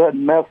Marshall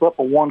doesn't mess up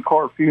a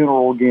one-car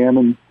funeral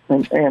again and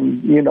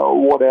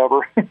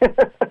whatever.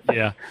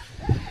 Yeah.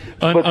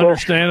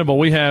 Understandable.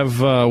 We've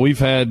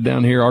had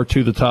down here our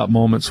the top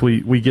moments.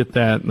 We get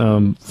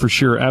that for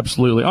sure.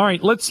 Absolutely. All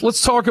right,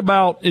 let's talk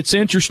about. It's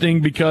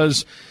interesting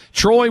because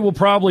Troy will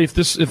probably,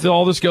 if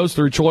all this goes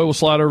through, Troy will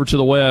slide over to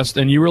the West,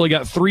 and you really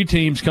got 3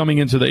 teams coming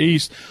into the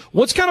East.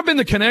 What's kind of been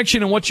the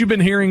connection and what you've been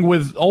hearing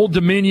with Old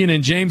Dominion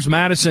and James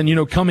Madison,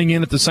 coming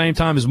in at the same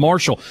time as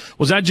Marshall?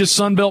 Was that just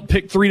Sun Belt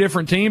picked 3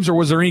 different teams, or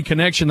was there any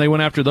connection they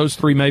went after those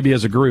 3 maybe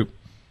as a group?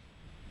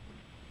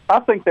 I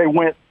think they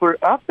went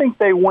for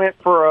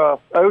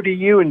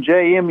ODU and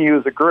JMU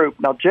as a group.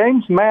 Now,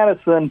 James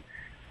Madison,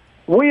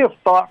 we have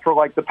thought for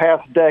like the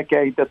past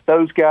decade that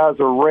those guys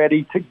are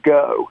ready to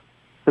go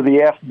to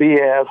the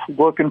FBS,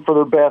 looking for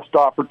their best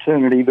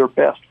opportunity, their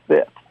best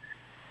fit.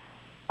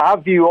 I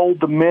view Old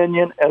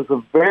Dominion as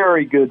a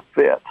very good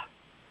fit.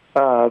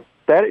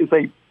 That is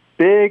a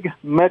big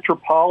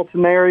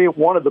metropolitan area,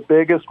 one of the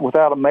biggest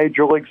without a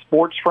major league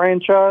sports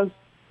franchise,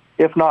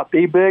 if not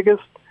the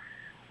biggest.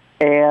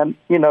 And,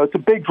 it's a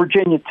big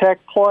Virginia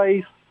Tech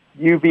place,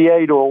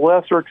 UVA to a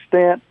lesser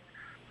extent,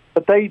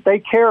 but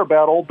they care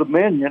about Old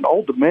Dominion.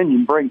 Old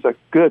Dominion brings a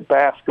good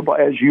basketball,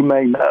 as you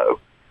may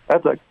know.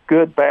 That's a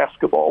good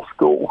basketball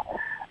school.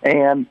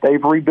 And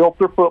they've rebuilt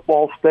their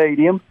football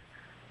stadium,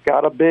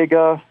 got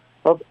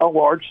a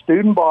large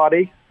student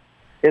body.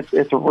 It's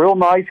a real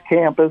nice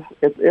campus.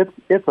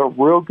 It's a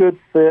real good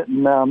fit,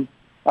 and I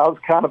was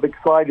kind of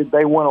excited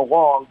they went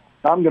along.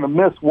 I'm going to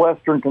miss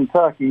Western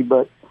Kentucky,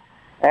 but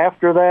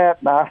after that,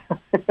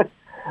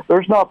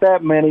 there's not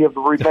that many of the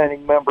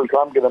remaining members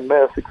I'm going to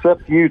miss,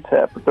 except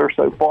UTEP, but they're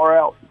so far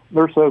out.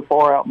 They're so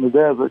far out in the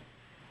desert.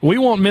 We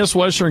won't miss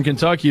Western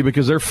Kentucky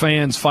because their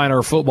fans fight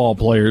our football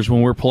players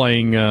when we're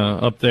playing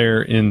up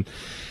there in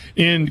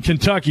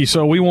Kentucky,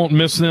 so we won't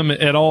miss them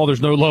at all.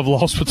 There's no love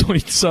lost between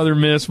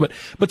Southern Miss,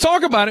 but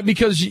talk about it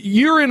because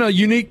you're in a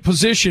unique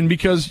position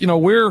because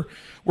we're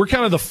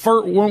kind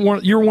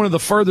of you're one of the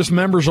furthest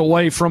members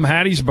away from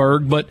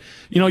Hattiesburg, but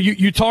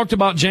you talked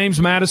about James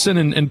Madison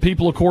and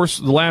people, of course,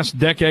 the last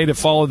decade have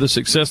followed the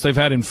success they've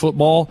had in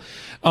football.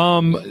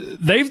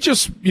 They've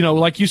just,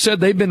 like you said,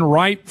 they've been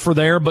right for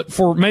there, but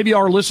for maybe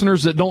our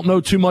listeners that don't know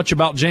too much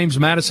about James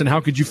Madison, how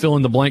could you fill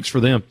in the blanks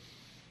for them?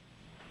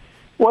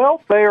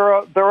 Well, they're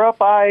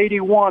up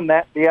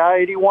I-81, the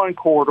I-81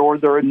 corridor.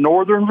 They're in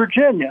Northern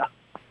Virginia.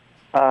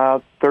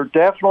 They're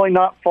definitely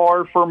not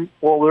far from,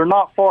 they're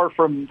not far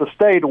from the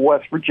state of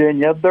West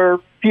Virginia. They're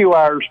a few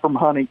hours from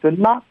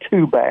Huntington, not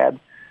too bad.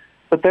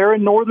 But they're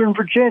in Northern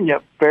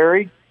Virginia,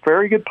 very,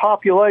 very good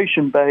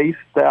population base.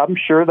 I'm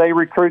sure they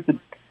recruit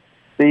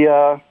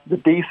the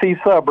D.C.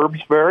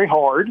 suburbs very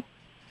hard,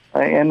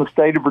 and the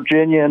state of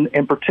Virginia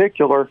in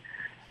particular.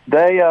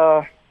 They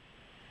got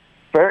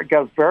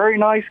a very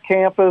nice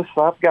campus.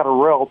 I've got a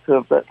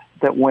relative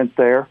that went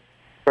there.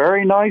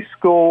 Very nice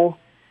school.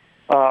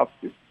 If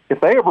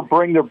they ever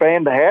bring their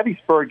band to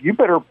Hattiesburg, you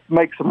better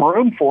make some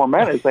room for them.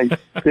 That is a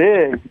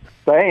big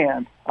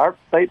band.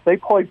 They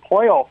played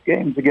playoff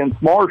games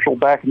against Marshall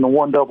back in the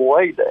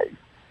 1AA days.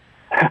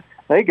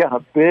 They got a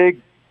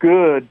big,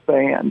 good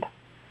band.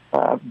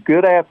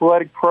 Good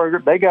athletic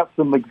program. They got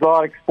some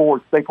exotic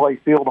sports. They play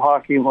field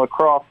hockey and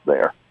lacrosse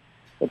there.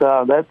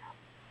 But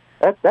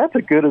that's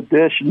a good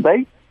addition.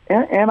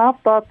 And I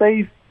thought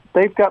they've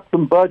got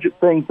some budget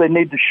things they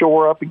need to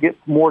shore up and get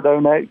some more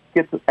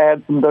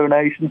add some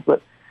donations,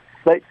 but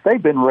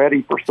they've been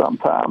ready for some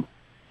time.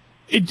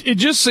 It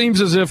just seems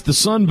as if the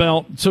Sun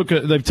Belt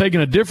they've taken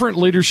a different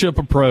leadership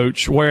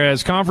approach,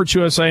 whereas Conference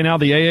USA, now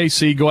the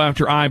AAC, go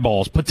after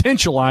eyeballs,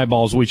 potential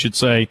eyeballs, we should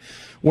say,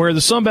 where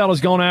the Sun Belt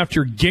has gone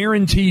after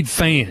guaranteed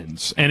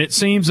fans. And it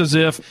seems as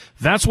if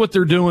that's what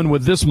they're doing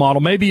with this model.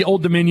 Maybe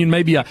Old Dominion,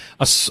 maybe a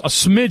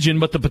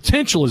smidgen, but the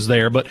potential is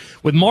there. But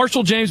with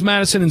Marshall, James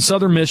Madison, and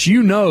Southern Miss,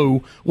 you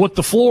know what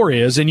the floor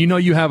is, and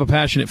you have a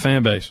passionate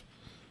fan base.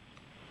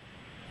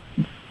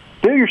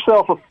 Do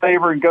yourself a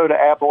favor and go to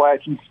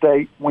Appalachian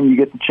State when you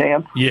get the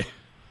chance. Yeah.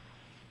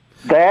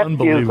 That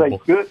is a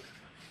good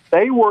 –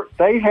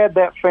 they had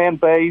that fan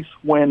base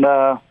when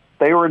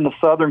they were in the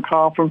Southern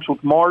Conference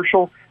with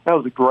Marshall. That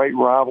was a great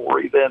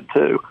rivalry then,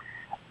 too.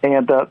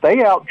 And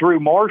they outdrew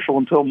Marshall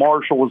until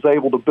Marshall was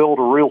able to build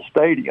a real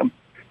stadium.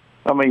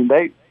 I mean,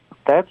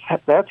 that's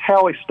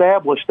how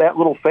established that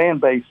little fan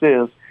base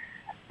is.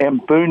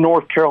 And Boone,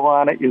 North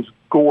Carolina is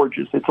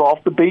gorgeous. It's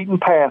off the beaten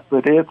path,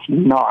 but it's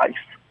nice.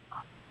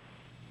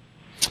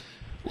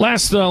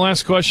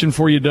 Last question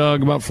for you,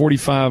 Doug. About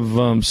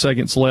 45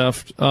 seconds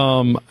left.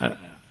 The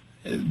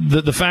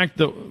fact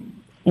that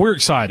we're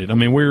excited. I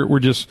mean, we're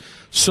just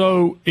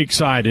so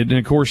excited, and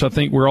of course, I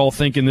think we're all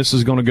thinking this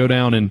is going to go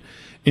down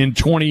in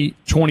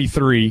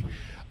 2023.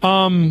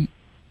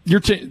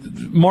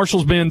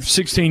 Marshall's been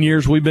 16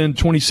 years. We've been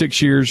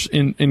 26 years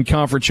in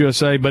Conference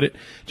USA, but it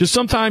just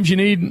sometimes you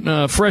need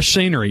fresh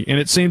scenery, and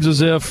it seems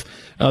as if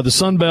the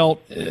Sun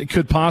Belt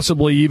could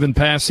possibly even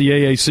pass the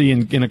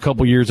AAC in a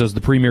couple years as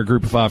the premier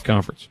Group of 5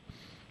 conference.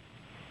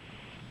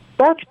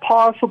 That's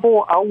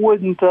possible. I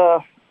wouldn't.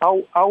 I'd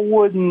hold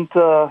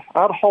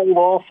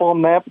off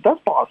on that, but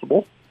that's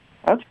possible.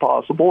 That's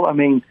possible. I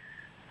mean,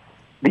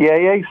 the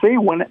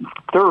AAC,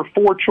 there are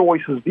 4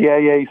 choices the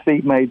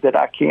AAC made that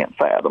I can't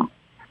fathom.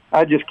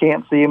 I just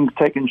can't see him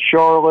taking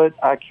Charlotte.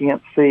 I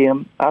can't see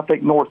him. I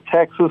think North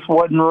Texas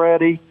wasn't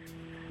ready.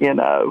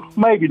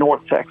 Maybe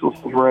North Texas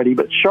was ready,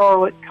 but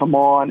Charlotte, come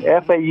on.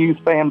 FAU's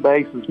fan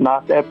base is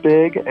not that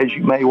big, as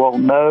you may well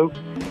know.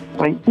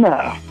 I mean,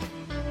 no.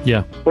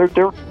 Yeah.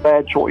 There are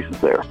bad choices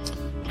there.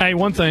 Hey,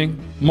 one thing.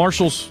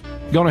 Marshall's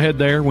going to head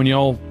there when you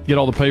all get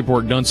all the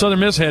paperwork done. Southern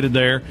Miss headed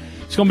there.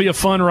 It's going to be a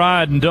fun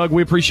ride. And, Doug,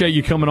 we appreciate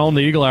you coming on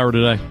the Eagle Hour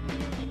today.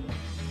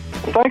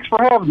 Thanks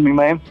for having me,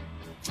 man.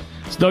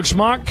 It's Doug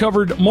Schmock,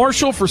 covered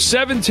Marshall for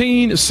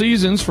 17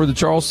 seasons for the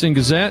Charleston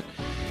Gazette.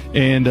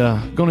 And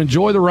going to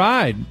enjoy the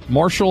ride.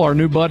 Marshall, our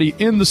new buddy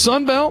in the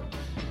Sun Belt.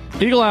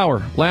 Eagle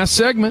Hour, last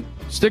segment.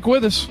 Stick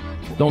with us.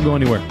 Don't go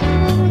anywhere.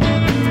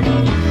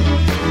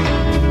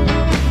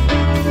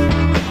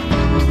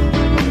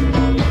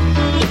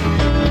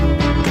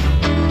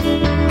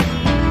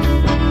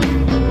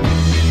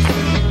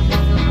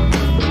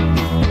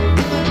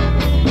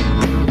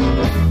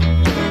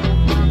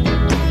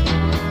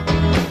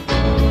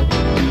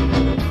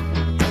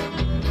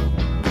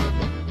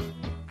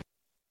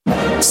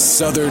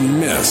 Southern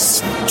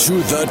Miss to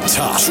the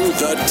top. To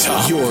the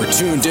top. You're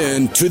tuned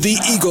in to the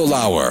Eagle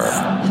Hour.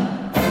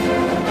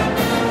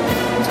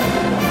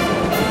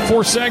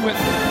 4th segment.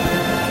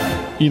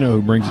 You know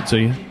who brings it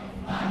to you.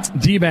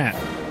 DBAT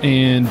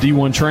and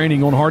D1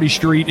 training on Hardy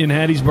Street in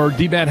Hattiesburg.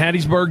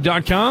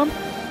 DBATHattiesburg.com.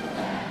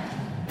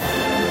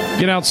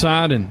 Get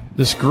outside in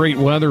this great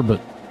weather,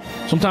 but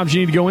sometimes you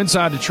need to go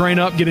inside to train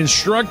up, get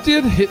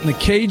instructed, hitting the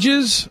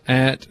cages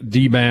at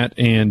DBAT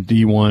and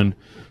D1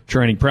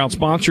 Training. Proud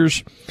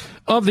sponsors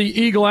of the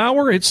Eagle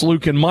Hour. It's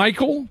Luke and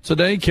Michael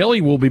today.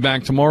 Kelly will be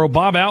back tomorrow.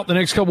 Bob out the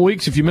next couple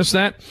weeks. If you missed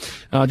that,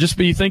 just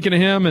be thinking of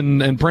him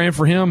and praying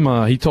for him.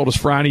 He told us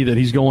Friday that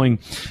he's going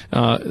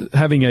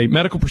having a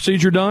medical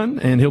procedure done,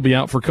 and he'll be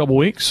out for a couple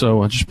weeks.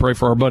 So just pray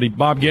for our buddy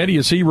Bob Getty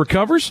as he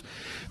recovers.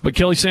 But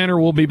Kelly Sander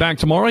will be back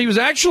tomorrow. He was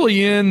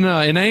actually in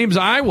Ames,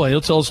 Iowa. He'll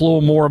tell us a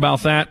little more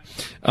about that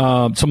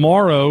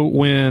tomorrow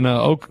when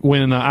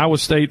Iowa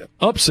State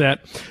upset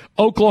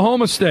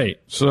Oklahoma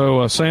State.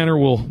 So Sander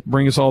will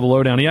bring us all the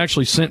lowdown. He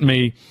actually sent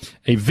me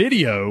a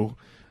video.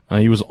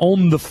 He was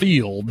on the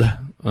field. I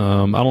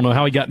don't know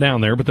how he got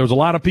down there, but there was a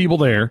lot of people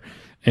there,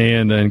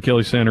 and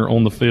Kelly Sander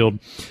on the field.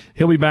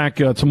 He'll be back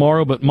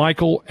tomorrow, but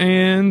Michael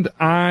and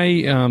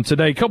I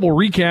today, a couple of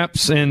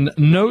recaps and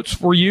notes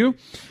for you.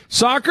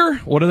 Soccer,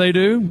 what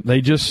do?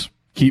 They just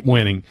keep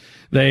winning.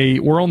 They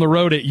were on the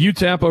road at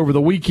UTEP over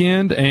the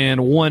weekend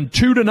and won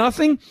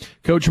 2-0.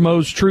 Coach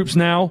Mo's troops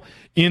now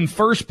in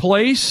first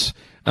place,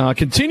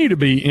 continue to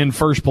be in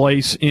first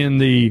place in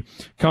the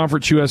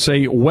Conference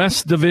USA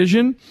West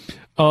Division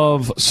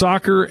of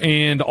soccer,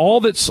 and all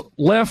that's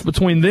left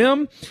between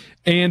them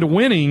and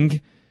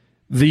winning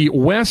the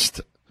West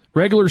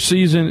regular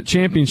season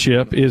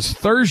championship is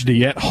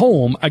Thursday at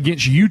home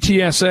against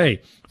UTSA.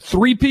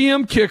 3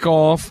 p.m.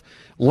 kickoff,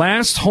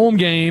 last home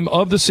game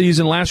of the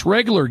season, last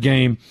regular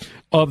game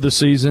of the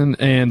season,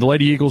 and the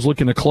Lady Eagles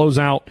looking to close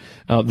out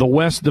the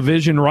West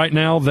Division. Right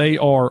now, they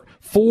are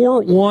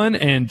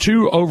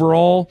 4-1-2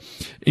 overall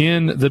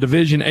in the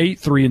Division 8,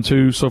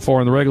 3-2 so far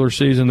in the regular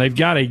season. They've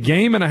got a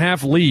game and a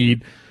half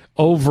lead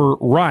over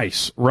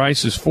Rice.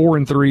 Rice is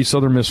 4-3,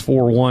 Southern Miss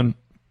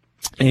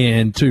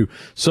 4-1-2.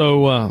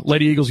 So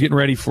Lady Eagles getting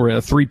ready for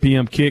a 3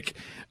 p.m. kick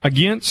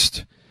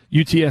against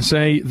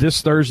UTSA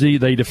this Thursday.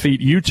 They defeat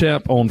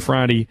UTEP on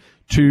Friday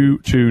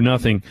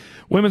 2-0.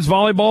 Women's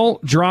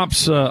volleyball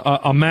drops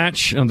a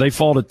match, and they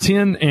fall to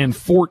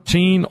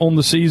 10-14 on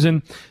the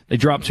season. They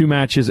drop 2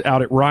 matches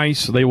out at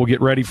Rice. They will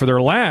get ready for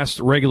their last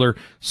regular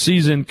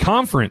season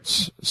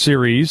conference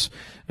series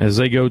as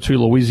they go to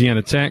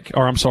Louisiana Tech,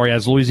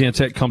 as Louisiana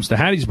Tech comes to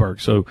Hattiesburg.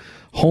 So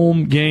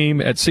home game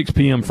at 6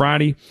 p.m.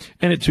 Friday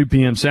and at 2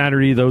 p.m.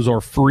 Saturday. Those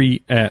are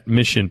free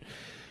admission.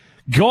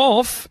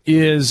 Golf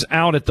is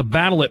out at the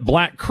Battle at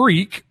Black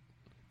Creek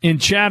in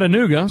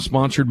Chattanooga,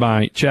 sponsored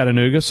by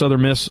Chattanooga.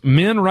 Southern Miss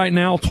men right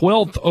now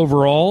 12th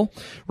overall.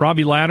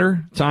 Robbie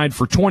Ladder tied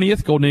for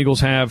 20th. Golden Eagles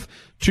have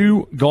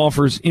 2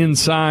 golfers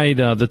inside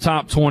the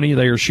top 20.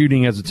 They are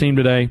shooting as a team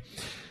today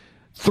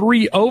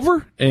 3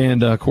 over,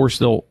 and of course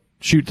they'll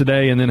shoot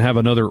today and then have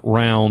another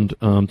round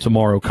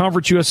tomorrow.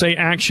 Conference USA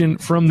action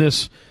from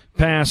this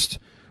past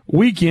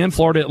weekend.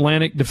 Florida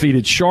Atlantic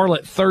defeated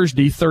Charlotte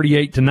Thursday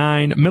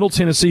 38-9. Middle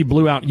Tennessee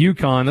blew out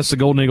UConn. That's the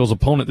Golden Eagles'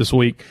 opponent this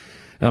week.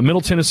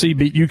 Middle Tennessee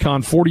beat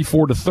UConn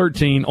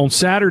 44-13. On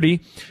Saturday,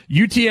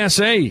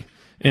 UTSA,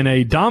 in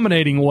a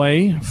dominating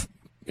way,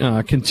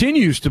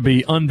 continues to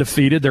be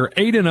undefeated. They're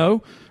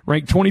 8-0,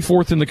 ranked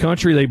 24th in the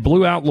country. They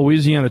blew out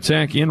Louisiana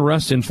Tech in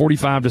Ruston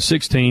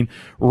 45-16.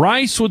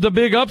 Rice with the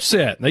big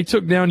upset. They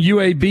took down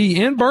UAB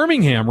in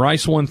Birmingham.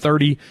 Rice won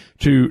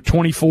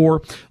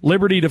 30-24.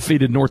 Liberty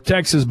defeated North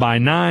Texas by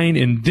 9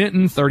 in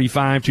Denton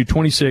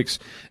 35-26.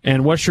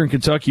 And Western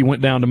Kentucky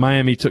went down to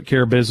Miami, took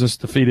care of business,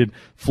 defeated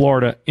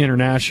Florida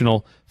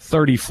International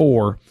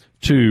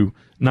 34-19.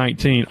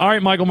 All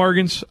right, Michael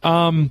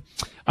Mergens.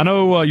 I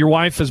know your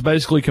wife has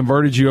basically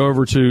converted you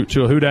over to a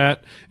Houdat,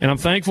 and I'm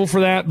thankful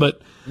for that,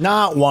 but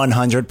not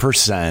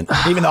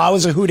 100%. Even though I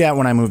was a Houdat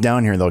when I moved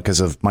down here, though,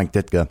 because of Mike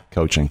Ditka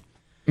coaching.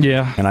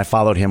 Yeah. And I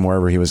followed him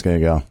wherever he was going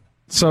to go.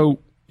 So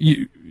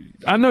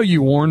I know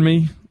you warned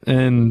me,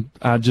 and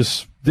I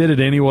just did it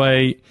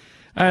anyway.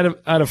 I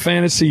had a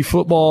fantasy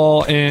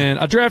football, and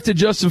I drafted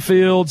Justin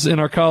Fields in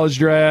our college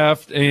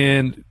draft,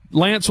 and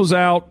Lance was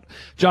out.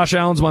 Josh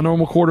Allen's my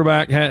normal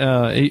quarterback.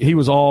 He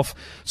was off.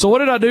 So what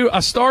did I do?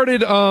 I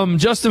started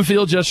Justin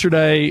Fields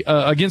yesterday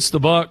against the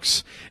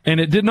Bucs,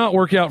 and it did not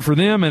work out for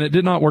them, and it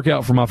did not work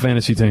out for my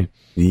fantasy team.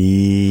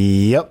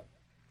 Yep.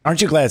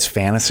 Aren't you glad it's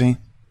fantasy?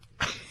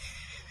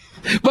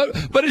 But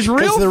it's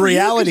real. The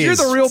reality is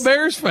you're the real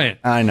Bears fan.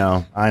 I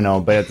know.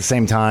 But at the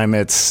same time,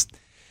 it's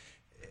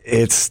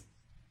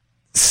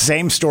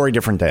same story,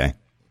 different day.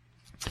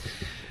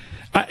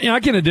 I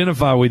can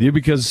identify with you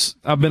because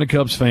I've been a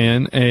Cubs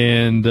fan,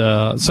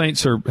 and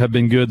Saints have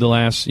been good the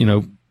last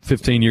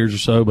 15 years or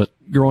so. But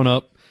growing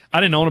up, I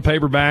didn't own a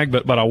paper bag,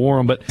 but I wore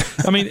them. But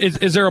I mean,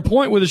 is there a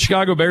point with the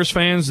Chicago Bears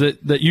fans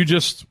that you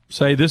just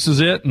say this is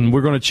it, and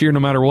we're going to cheer no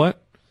matter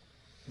what?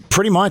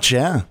 Pretty much,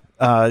 yeah.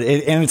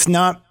 And it's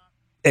not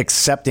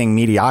accepting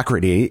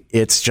mediocrity;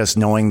 it's just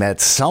knowing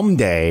that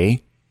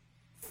someday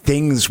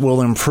things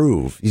will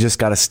improve. You just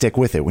got to stick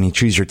with it. When you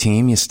choose your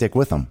team, you stick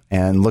with them.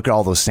 And look at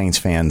all those Saints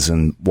fans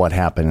and what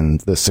happened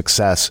and the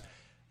success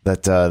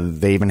that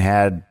they even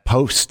had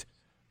post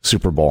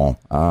Super Bowl.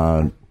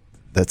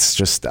 That's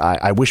just,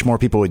 I wish more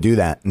people would do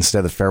that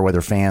instead of fair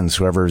weather fans.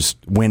 Whoever's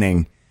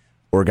winning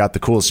or got the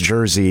coolest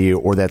jersey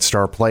or that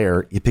star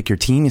player, you pick your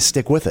team, you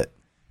stick with it.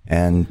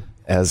 And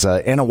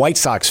and a White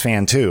Sox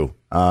fan too.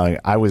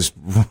 I was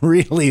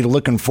really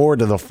looking forward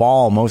to the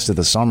fall most of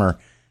the summer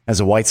as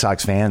a White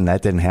Sox fan.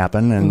 That didn't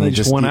happen, and they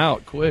just went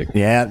out quick.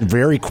 Yeah,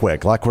 very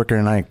quick, a lot quicker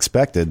than I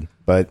expected.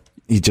 But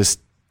you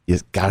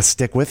got to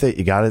stick with it.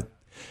 You got to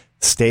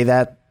stay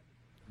that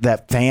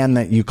fan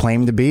that you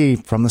claim to be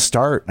from the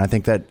start. And I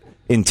think that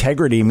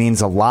integrity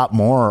means a lot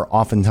more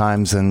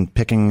oftentimes than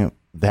picking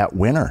that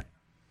winner.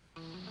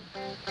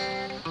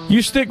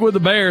 You stick with the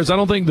Bears. I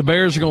don't think the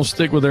Bears are going to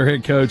stick with their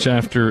head coach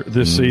after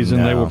this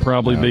season. They will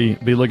probably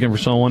be looking for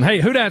someone. Hey,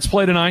 Who Dats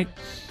play tonight?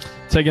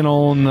 Taking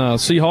on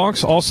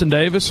Seahawks. Austin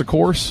Davis, of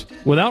course,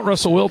 without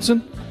Russell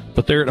Wilson,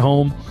 but they're at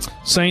home.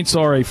 Saints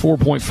are a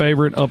 4-point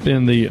favorite up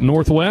in the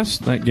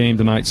Northwest. That game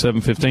tonight,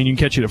 7:15. You can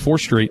catch it at 4th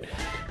Street.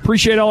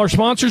 Appreciate all our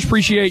sponsors.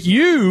 Appreciate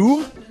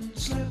you,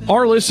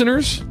 our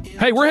listeners.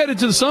 Hey, we're headed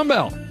to the Sun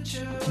Belt.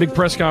 Big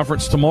press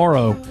conference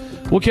tomorrow.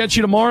 We'll catch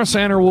you tomorrow.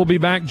 Sandra will be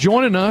back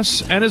joining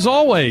us. And as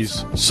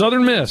always,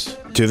 Southern Miss.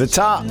 To the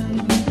top.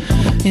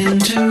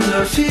 Into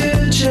the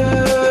future.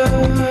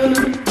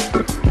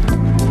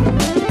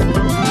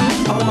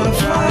 I want to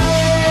fly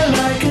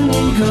like an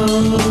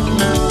eagle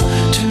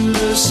to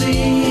the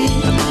sea.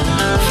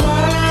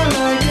 Fly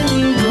like an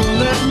eagle,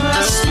 let my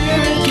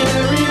spirit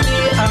carry me.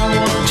 I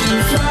want to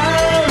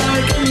fly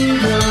like an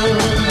eagle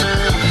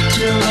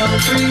till I'm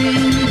free.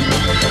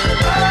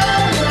 I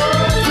go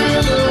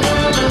through the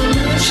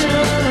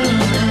revolution.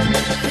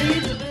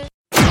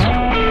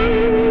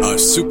 A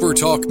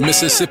SuperTalk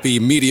Mississippi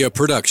media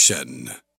production.